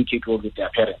I communicate well with their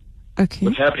parents. Okay.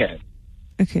 With her parents.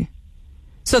 Okay.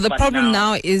 So the problem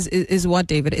now is what,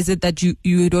 David? Is it that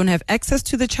you don't have access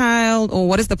to the child, or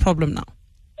what is the problem now?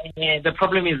 The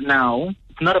problem is now,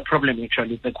 it's not a problem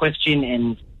actually, it's a question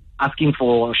and asking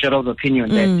for Cheryl's opinion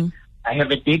that I have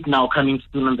a date now coming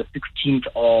soon on the 16th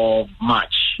of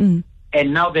March.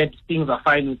 And now that things are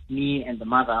fine with me and the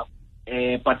mother,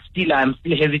 but still I'm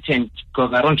still hesitant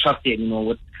because I don't trust her anymore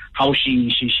with how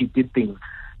she did things.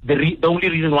 The only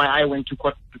reason why I went to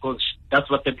court because that's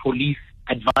what the police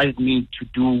advised me to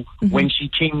do when she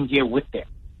came here with them.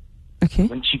 Okay.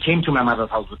 When she came to my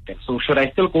mother's house with them. So should I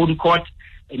still go to court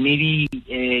and maybe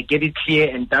get it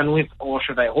clear and done with, or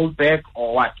should I hold back,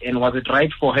 or what? And was it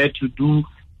right for her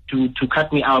to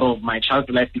cut me out of my child's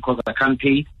life because I can't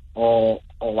pay, or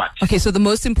what? Okay, so the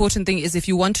most important thing is if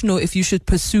you want to know if you should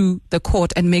pursue the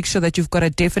court and make sure that you've got a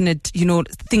definite,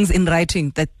 things in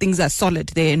writing, that things are solid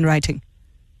there in writing.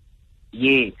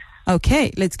 Yes.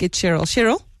 Okay, let's get Cheryl.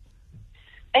 Cheryl?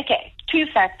 Okay, two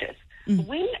factors.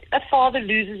 When a father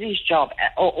loses his job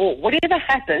or whatever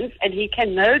happens and he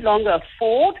can no longer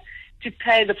afford to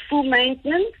pay the full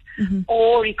maintenance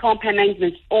or he can't pay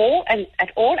maintenance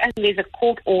at all and there's a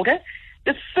court order,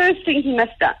 the first thing he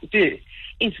must do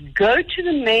is go to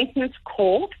the maintenance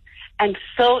court and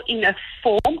fill in a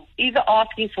form either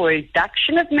asking for a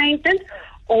reduction of maintenance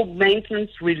or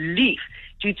maintenance relief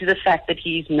due to the fact that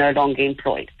he is no longer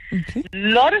employed. Okay. A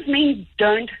lot of men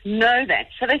don't know that,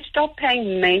 so they stop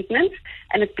paying maintenance,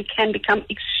 and it can become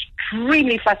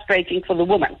extremely frustrating for the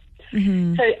woman. So,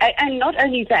 and not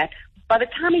only that, by the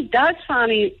time he does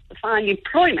find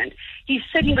employment, he's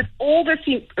sitting with all this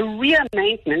arrear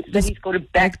maintenance that he's got to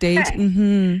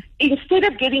backdate instead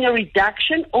of getting a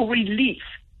reduction or relief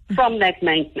from that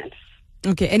maintenance.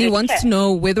 Okay, and he wants to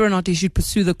know whether or not he should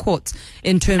pursue the courts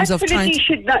in terms of trying to...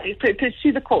 Absolutely, he should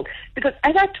pursue the court. Because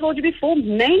as I told you before,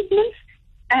 maintenance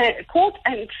court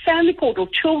and family court or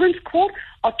children's court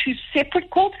are two separate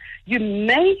courts. You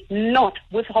may not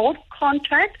withhold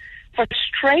contract,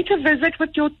 frustrate a visit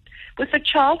with the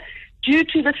child due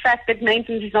to the fact that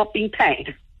maintenance is not being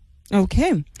paid.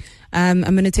 Okay. I'm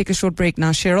going to take a short break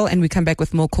now, Cheryl, and we come back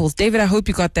with more calls. David, I hope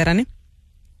you got that, Annie.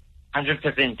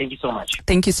 100%. Thank you so much.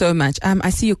 Thank you so much. I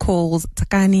see your calls,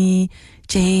 Takani,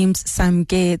 James,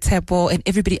 Samge, Tebo, and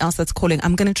everybody else that's calling.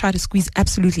 I'm going to try to squeeze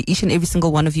absolutely each and every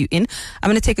single one of you in. I'm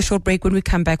going to take a short break. When we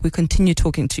come back, we continue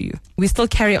talking to you. We still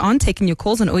carry on taking your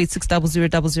calls on 086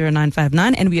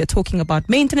 00959, and we are talking about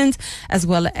maintenance as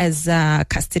well as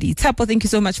custody. Tebo, thank you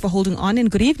so much for holding on, and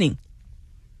good evening.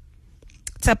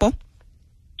 Tebo?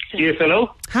 Yes,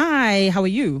 hello? Hi, how are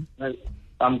you?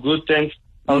 I'm good, thanks.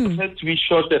 I'll try to be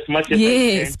short as much as I can.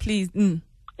 Yes, please.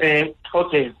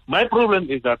 Okay, my problem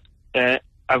is that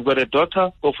I've got a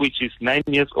daughter of which is 9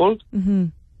 years old.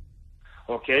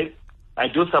 Okay, I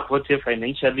do support her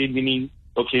financially, meaning,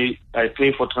 okay, I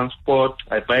pay for transport,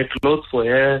 I buy clothes for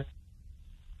her.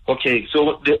 Okay,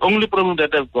 so the only problem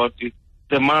that I've got is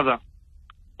the mother.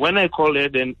 When I call her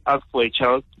and ask for a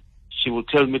child, she will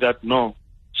tell me that no,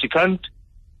 she can't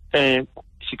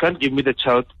give me the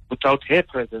child without her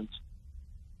presence.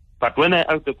 But when I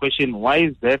ask the question, why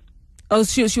is that? Oh,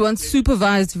 she wants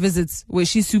supervised visits where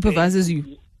she supervises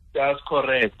you. That's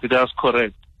correct.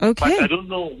 Okay. But I don't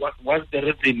know what's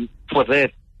the reason for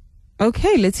that.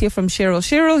 Okay, let's hear from Cheryl.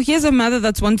 Cheryl, here's a mother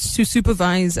that wants to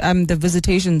supervise the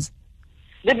visitations.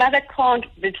 The mother can't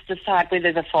decide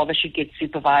whether the father should get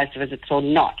supervised visits or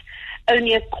not.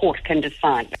 Only a court can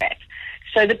decide that.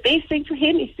 So the best thing for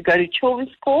him is to go to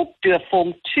children's court, do a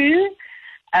Form 2,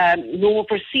 normal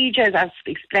procedure, as I've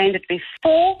explained it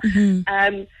before.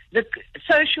 The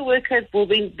social worker will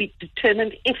then be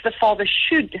determined if the father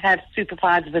should have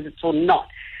supervised visits or not.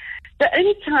 The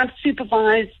only time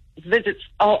supervised visits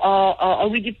are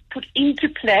really put into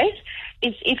place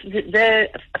is if the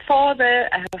father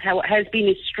has been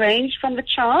estranged from the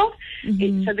child,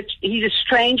 so that he's a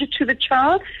stranger to the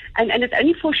child, and it's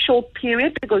only for a short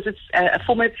period because it's a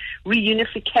form of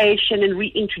reunification and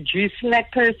reintroducing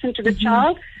that person to the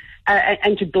child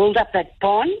and to build up that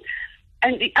bond.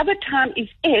 And the other time is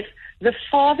if the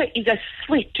father is a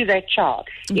threat to that child.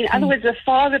 In other words, the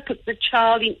father puts the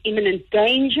child in imminent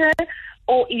danger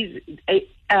or is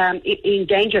in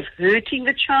danger of hurting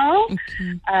the child.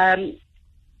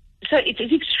 So it's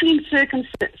extreme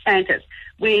circumstances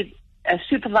where a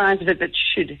supervised visit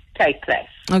should take place.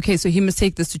 Okay, so he must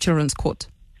take this to children's court.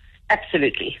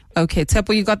 Absolutely. Okay,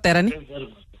 Tshepo, you got that, Annie?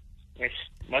 Yes,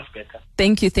 much better.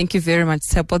 Thank you very much,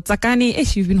 Tshepo.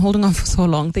 Tsakani, you've been holding on for so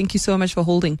long. Thank you so much for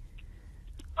holding.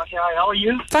 Okay, hi, how are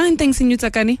you? Fine, thanks, and you,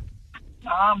 Tsakani?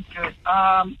 I'm good.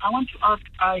 I want to ask,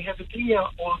 I have a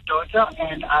 3-year-old daughter,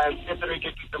 and I've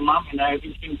separated with the mom, and I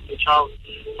haven't seen the child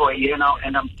for a year now,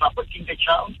 and I'm supporting the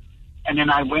child. And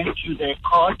then I went to the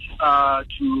court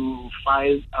to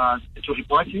file, to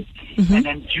report it. And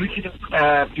then due to the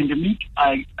pandemic,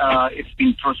 it's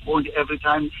been postponed every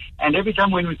time. And every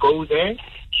time when we go there,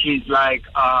 she's like,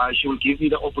 she will give me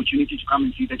the opportunity to come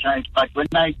and see the child. But when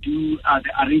I do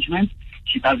the arrangements,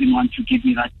 she doesn't want to give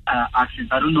me that access.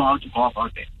 I don't know how to go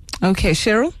about it. Okay,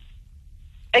 Cheryl?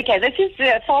 Okay, this is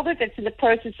the father that's in the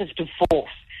process of divorce.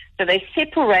 So they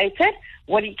separated.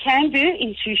 What he can do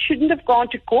is he shouldn't have gone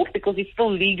to court because he's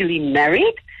still legally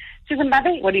married to the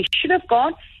mother. What he should have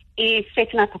gone is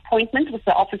setting up appointments with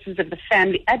the offices of the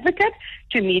family advocate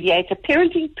to mediate a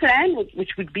parenting plan,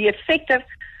 which would be effective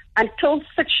until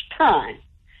such time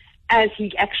as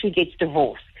he actually gets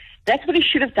divorced. That's what he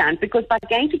should have done, because by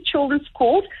going to children's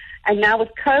court, and now with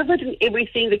COVID and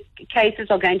everything, the cases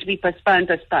are going to be postponed.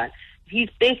 His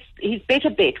better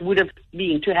bet would have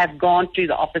been to have gone to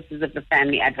the offices of the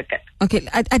family advocate. Okay,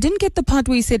 I didn't get the part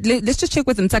where you said, let's just check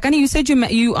with him. Tsakani, you said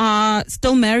you are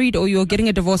still married or you're getting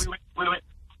a divorce?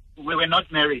 We were not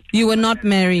married. You were not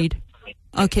married.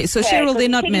 Okay, so Cheryl, they're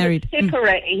not married. He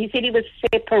said he was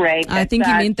separated. I think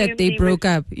he meant that they broke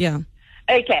up, yeah.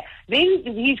 Okay, then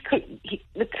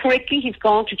correctly he's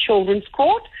gone to children's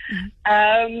court.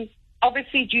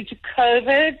 Obviously, due to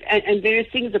COVID and various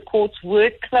things, the courts were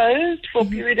closed for a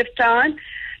period of time.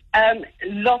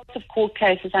 Lots of court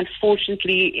cases,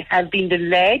 unfortunately, have been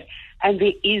delayed, and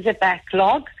there is a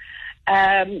backlog.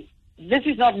 This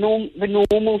is not the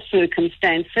normal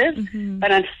circumstances,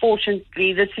 but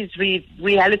unfortunately, this is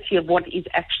reality of what is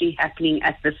actually happening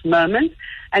at this moment.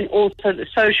 And also, the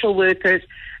social workers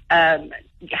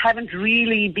haven't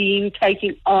really been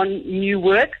taking on new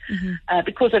work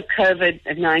because of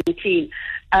COVID-19.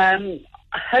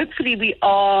 Hopefully we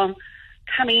are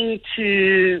coming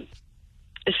to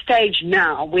a stage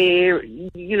now where,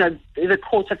 the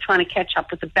courts are trying to catch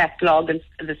up with the backlog and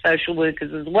the social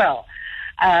workers as well.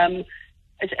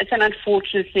 It's an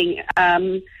unfortunate thing.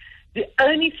 The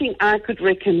only thing I could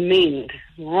recommend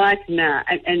right now,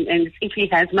 and if he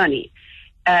has money,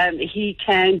 he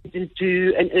can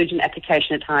do an urgent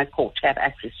application at High Court to have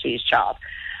access to his child.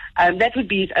 That would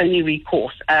be his only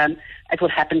recourse. It will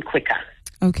happen quicker.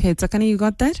 Okay, Tsakani, you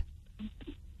got that?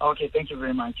 Okay, thank you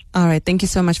very much. All right, thank you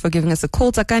so much for giving us a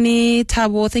call. Tsakani,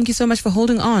 Thabo, thank you so much for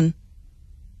holding on.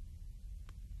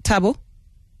 Thabo?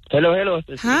 Hello.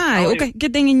 Hi, okay,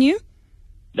 good thing in you?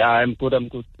 Yeah, I'm good.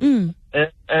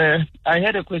 I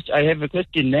had a question. I have a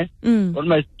question on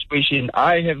my situation.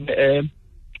 I have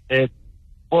a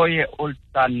 4-year-old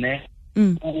son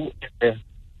who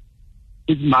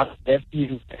his mother left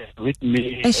him with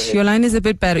me. Your line is a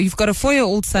bit better. You've got a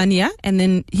 4-year-old son, yeah? And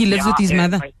then he lives with his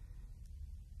mother.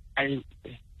 His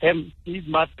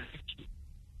mother left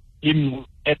him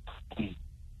at home.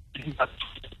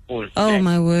 Oh,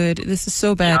 my word. This is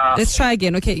so bad. Yeah. Let's try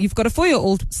again. Okay, you've got a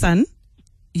 4-year-old son.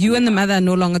 You and the mother are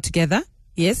no longer together.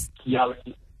 Yes? Yeah,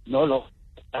 no longer.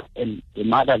 And the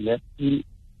mother left him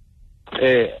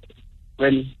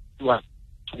when he was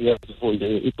 2 years old.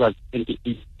 It was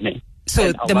 28 May.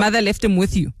 So the mother left him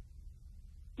with you?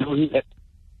 No, he left.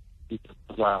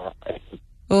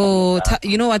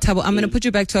 You know what, Thabo? I'm going to put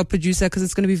you back to our producer because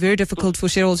it's going to be very difficult for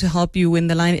Cheryl to help you when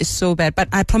the line is so bad. But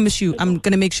I promise you, I'm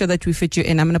going to make sure that we fit you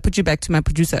in. I'm going to put you back to my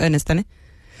producer, Ernest.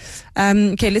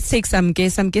 Okay, let's take Samke.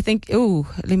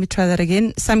 Let me try that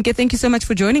again. Samke, thank you so much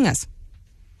for joining us.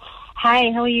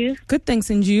 Hi, how are you? Good, thanks.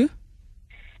 And you?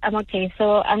 I'm okay.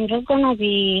 So I'm just gonna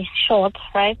be short,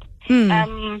 right?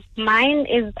 Mine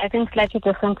is, I think, slightly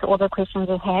different to all the questions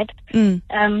we've had.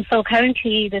 So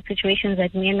currently the situation is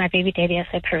that me and my baby daddy are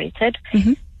separated,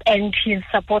 and he's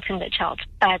supporting the child.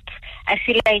 But I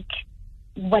feel like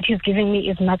what he's giving me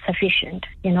is not sufficient,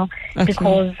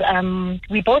 because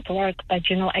we both work, but,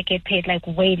 I get paid like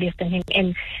way less than him.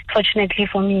 And fortunately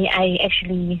for me, I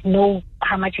actually know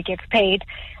how much he gets paid.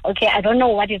 Okay, I don't know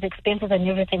what his expenses and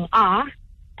everything are.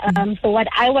 So what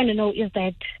I want to know is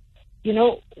that,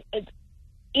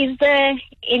 is there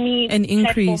an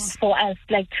increase for us,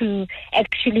 like, to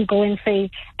actually go and say,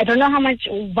 I don't know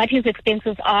what his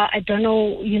expenses are. I don't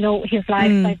know, his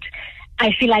life, but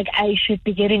I feel like I should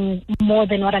be getting more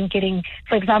than what I'm getting.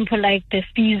 For example, like the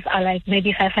fees are like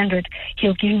maybe 500.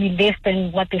 He'll give me less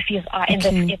than what the fees are, and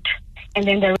that's it. And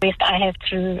then the rest I have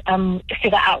to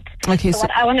figure out. Okay, so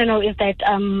what I want to know is that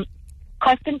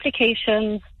cost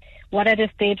implications, what are the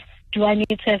steps? Do I need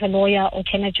to have a lawyer, or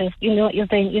can I just, is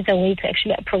there a way to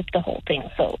actually approach the whole thing?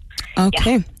 So,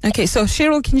 okay. So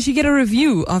Cheryl, can she get a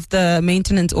review of the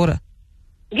maintenance order?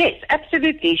 Yes,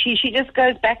 absolutely. She just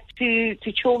goes back to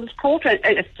children's court,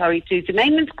 to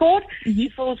maintenance court. She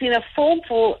fills in a form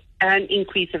for an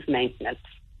increase of maintenance.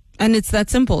 And it's that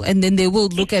simple. And then they will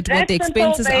look at what the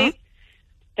expenses are?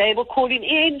 They will call him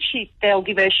in. They'll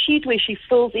give her a sheet where she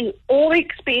fills in all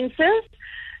expenses.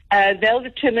 They'll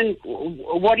determine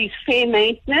what is fair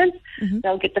maintenance.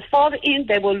 They'll get the father in.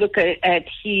 They will look at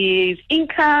his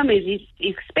income, his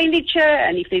expenditure,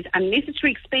 and if there's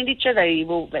unnecessary expenditure,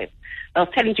 they'll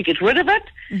tell him to get rid of it,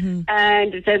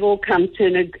 and they will come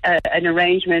to an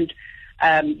arrangement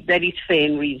that is fair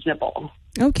and reasonable.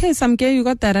 Okay, Samke, you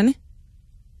got that, Annie?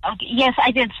 Okay, yes,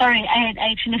 I did. Sorry, I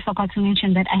actually forgot to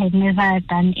mention that I had never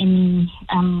done any,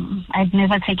 I'd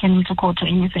never taken him to court or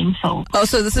anything, so... Oh,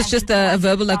 so this is just a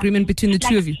verbal agreement between the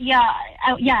two of you? Yeah,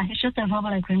 it's just a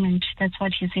verbal agreement. That's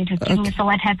what he said to me. So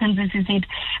what happens is he said,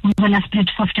 we're going to split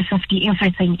 50-50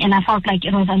 everything, and I felt like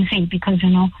it was unfair because,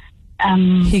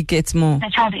 he gets more. The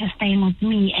child is staying with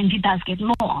me, and he does get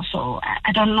more. So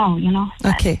I don't know,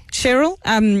 Okay, Cheryl.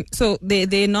 So they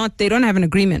don't have an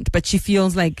agreement, but she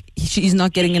feels like she's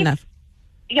not getting enough.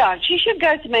 Yeah, she should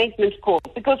go to maintenance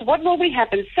court, because what normally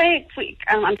happens? Say,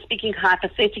 I'm speaking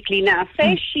hypothetically now.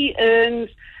 Say she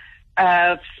earns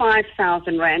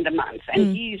 5,000 rand a month,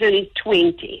 and he's earning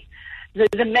 20.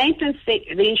 The maintenance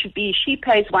then should be she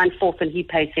pays 1/4 and he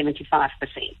pays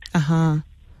 75%.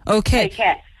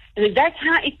 Okay. And that's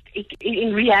how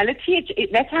in reality,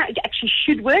 that's how it actually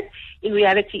should work. In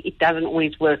reality, it doesn't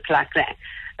always work like that.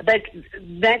 But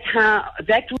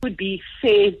that would be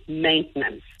fair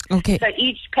maintenance. Okay. So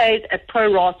each pays a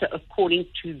pro rata according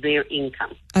to their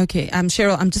income. Okay.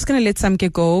 Cheryl, I'm just going to let Samke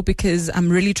go because I'm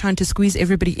really trying to squeeze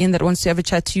everybody in that wants to have a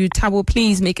chat to you. Thabo,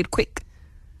 please make it quick.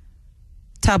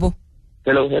 Thabo.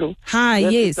 Hello. Hi,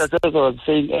 yes. That's what I was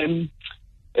saying.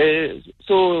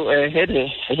 So I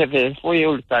have a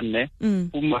 4-year-old son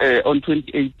whom on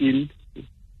 2018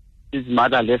 his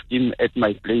mother left him at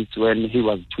my place when he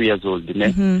was 2 years old.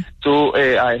 So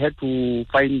I had to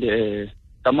find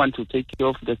someone to take care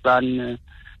of the son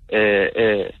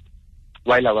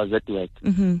while I was at work.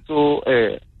 So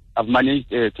I've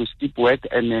managed to skip work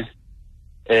and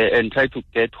try to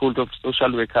get hold of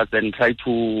social workers and try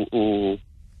to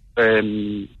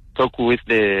talk with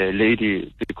the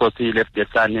lady because he left the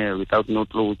son without no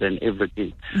clothes and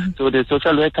everything. So the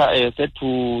social worker said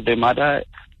to the mother,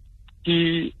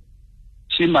 she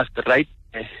must write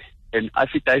an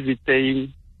affidavit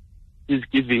saying he's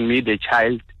giving me the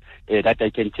child that I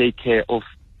can take care of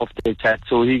the child.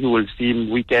 So he will see him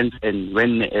weekends and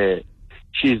when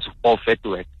she's off at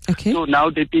work. Okay. So now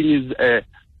the thing is,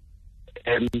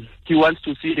 he wants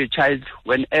to see the child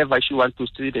whenever she wants to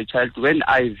see the child. When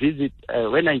I visit,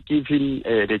 when I give him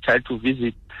the child to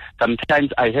visit, sometimes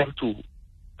I have to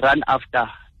run after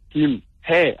him,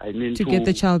 to get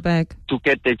the child back. To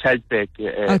get the child back.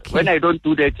 Okay. When I don't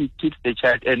do that, he keeps the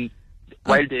child. And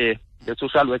while the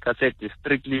social worker said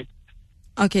strictly.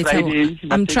 Okay, so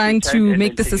I'm trying to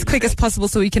make this as quick as possible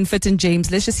so we can fit in James.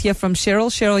 Let's just hear from Cheryl.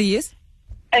 Cheryl, yes?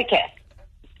 Okay.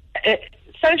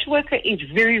 Social worker is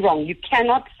very wrong. You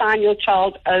cannot sign your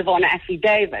child over on an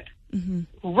affidavit.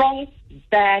 Wrong,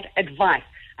 bad advice.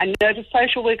 I know the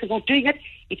social worker's not doing it.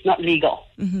 It's not legal.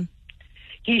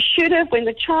 He should have, when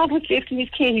the child was left in his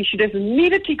care, he should have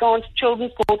immediately gone to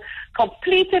children's court,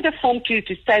 completed a Form 2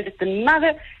 to say that the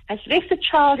mother has left the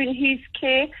child in his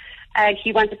care and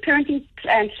he wants a parenting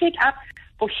plan set up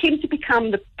for him to become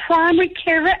the primary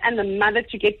carer and the mother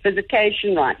to get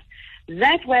visitation rights.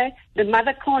 That way, the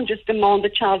mother can't just demand the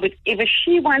child whatever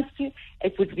she wants to.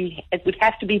 It would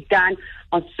have to be done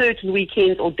on certain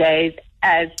weekends or days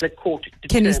as the court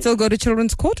determines. Can you still go to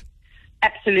children's court?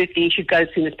 Absolutely, you should go as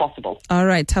soon as possible. All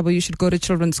right, Thabo, you should go to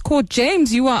children's court.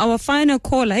 James, you are our final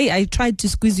caller. Hey, I tried to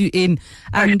squeeze you in.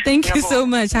 Thank you so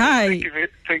much. Hi.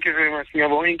 Thank you very much. Hey.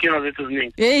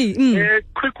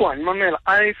 Quick one, Mamela.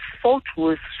 I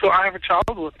have a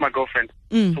child with my girlfriend,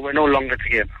 so we're no longer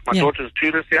together. My daughter's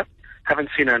 2 this year. Haven't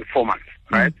seen her in 4 months,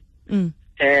 right? And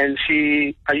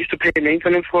I used to pay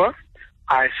maintenance for her.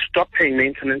 I stopped paying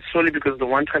maintenance solely because the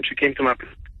one time she came to my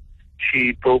place,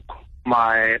 she broke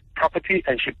my property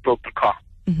and she broke the car.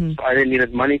 So I then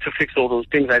needed money to fix all those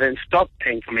things. I then stopped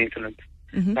paying for maintenance.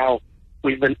 Now,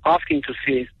 we've been asking to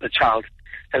see the child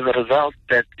as a result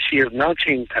that she has now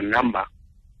changed her number.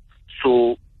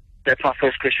 So that's my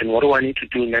first question. What do I need to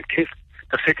do in that case?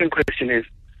 The second question is,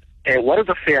 what is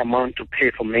a fair amount to pay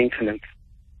for maintenance?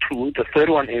 2, the third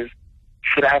one is,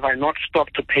 have I not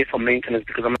stopped to pay for maintenance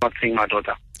because I'm not seeing my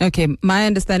daughter? Okay, my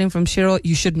understanding from Cheryl,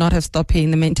 you should not have stopped paying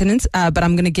the maintenance, but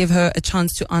I'm going to give her a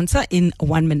chance to answer in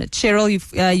 1 minute. Cheryl, you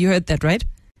heard that, right?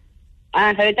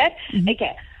 I heard that.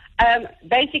 Okay.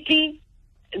 Basically,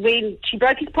 when she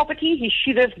broke his property, he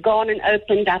should have gone and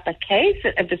opened up a case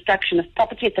of destruction of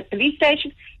property at the police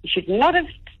station. He should not have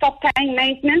stopped paying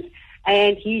maintenance,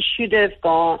 and he should have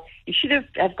gone to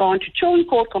children's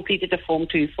court, completed a Form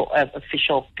 2 for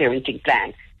official parenting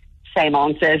plan. Same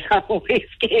answer as I always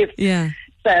give. Yeah.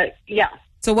 So, yeah.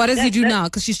 So what does he do now?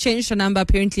 Because she's changed her number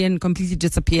apparently and completely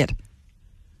disappeared.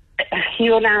 He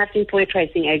will now have to employ a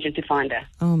tracing agent to find her.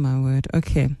 Oh, my word.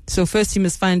 Okay. So first he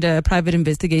must find a private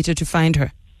investigator to find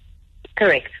her.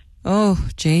 Correct. Oh,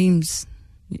 James.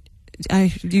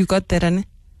 You got that, Anne?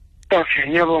 Okay,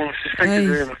 thank you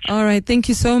very much. All right, thank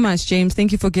you so much, James.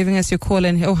 Thank you for giving us your call.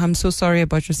 And I'm so sorry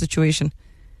about your situation.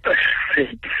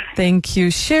 Thank you.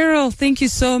 Cheryl, thank you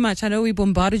so much. I know we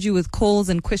bombarded you with calls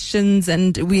and questions,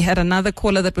 and we had another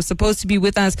caller that was supposed to be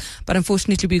with us, but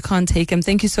unfortunately we can't take him.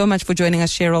 Thank you so much for joining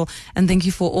us, Cheryl, and thank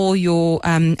you for all your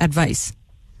advice.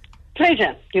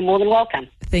 Pleasure. You're more than welcome.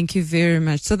 Thank you very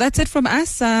much. So that's it from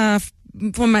us.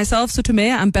 From myself,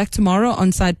 Sotumea, I'm back tomorrow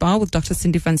on Sidebar with Dr.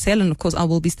 Cindy van Zyl, and of course I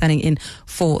will be standing in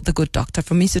for the good doctor.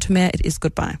 From me, Sotumea, it is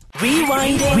goodbye.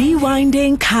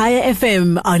 Rewinding Kaya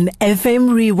FM on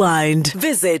FM Rewind.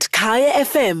 Visit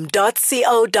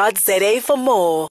kayafm.co.za for more.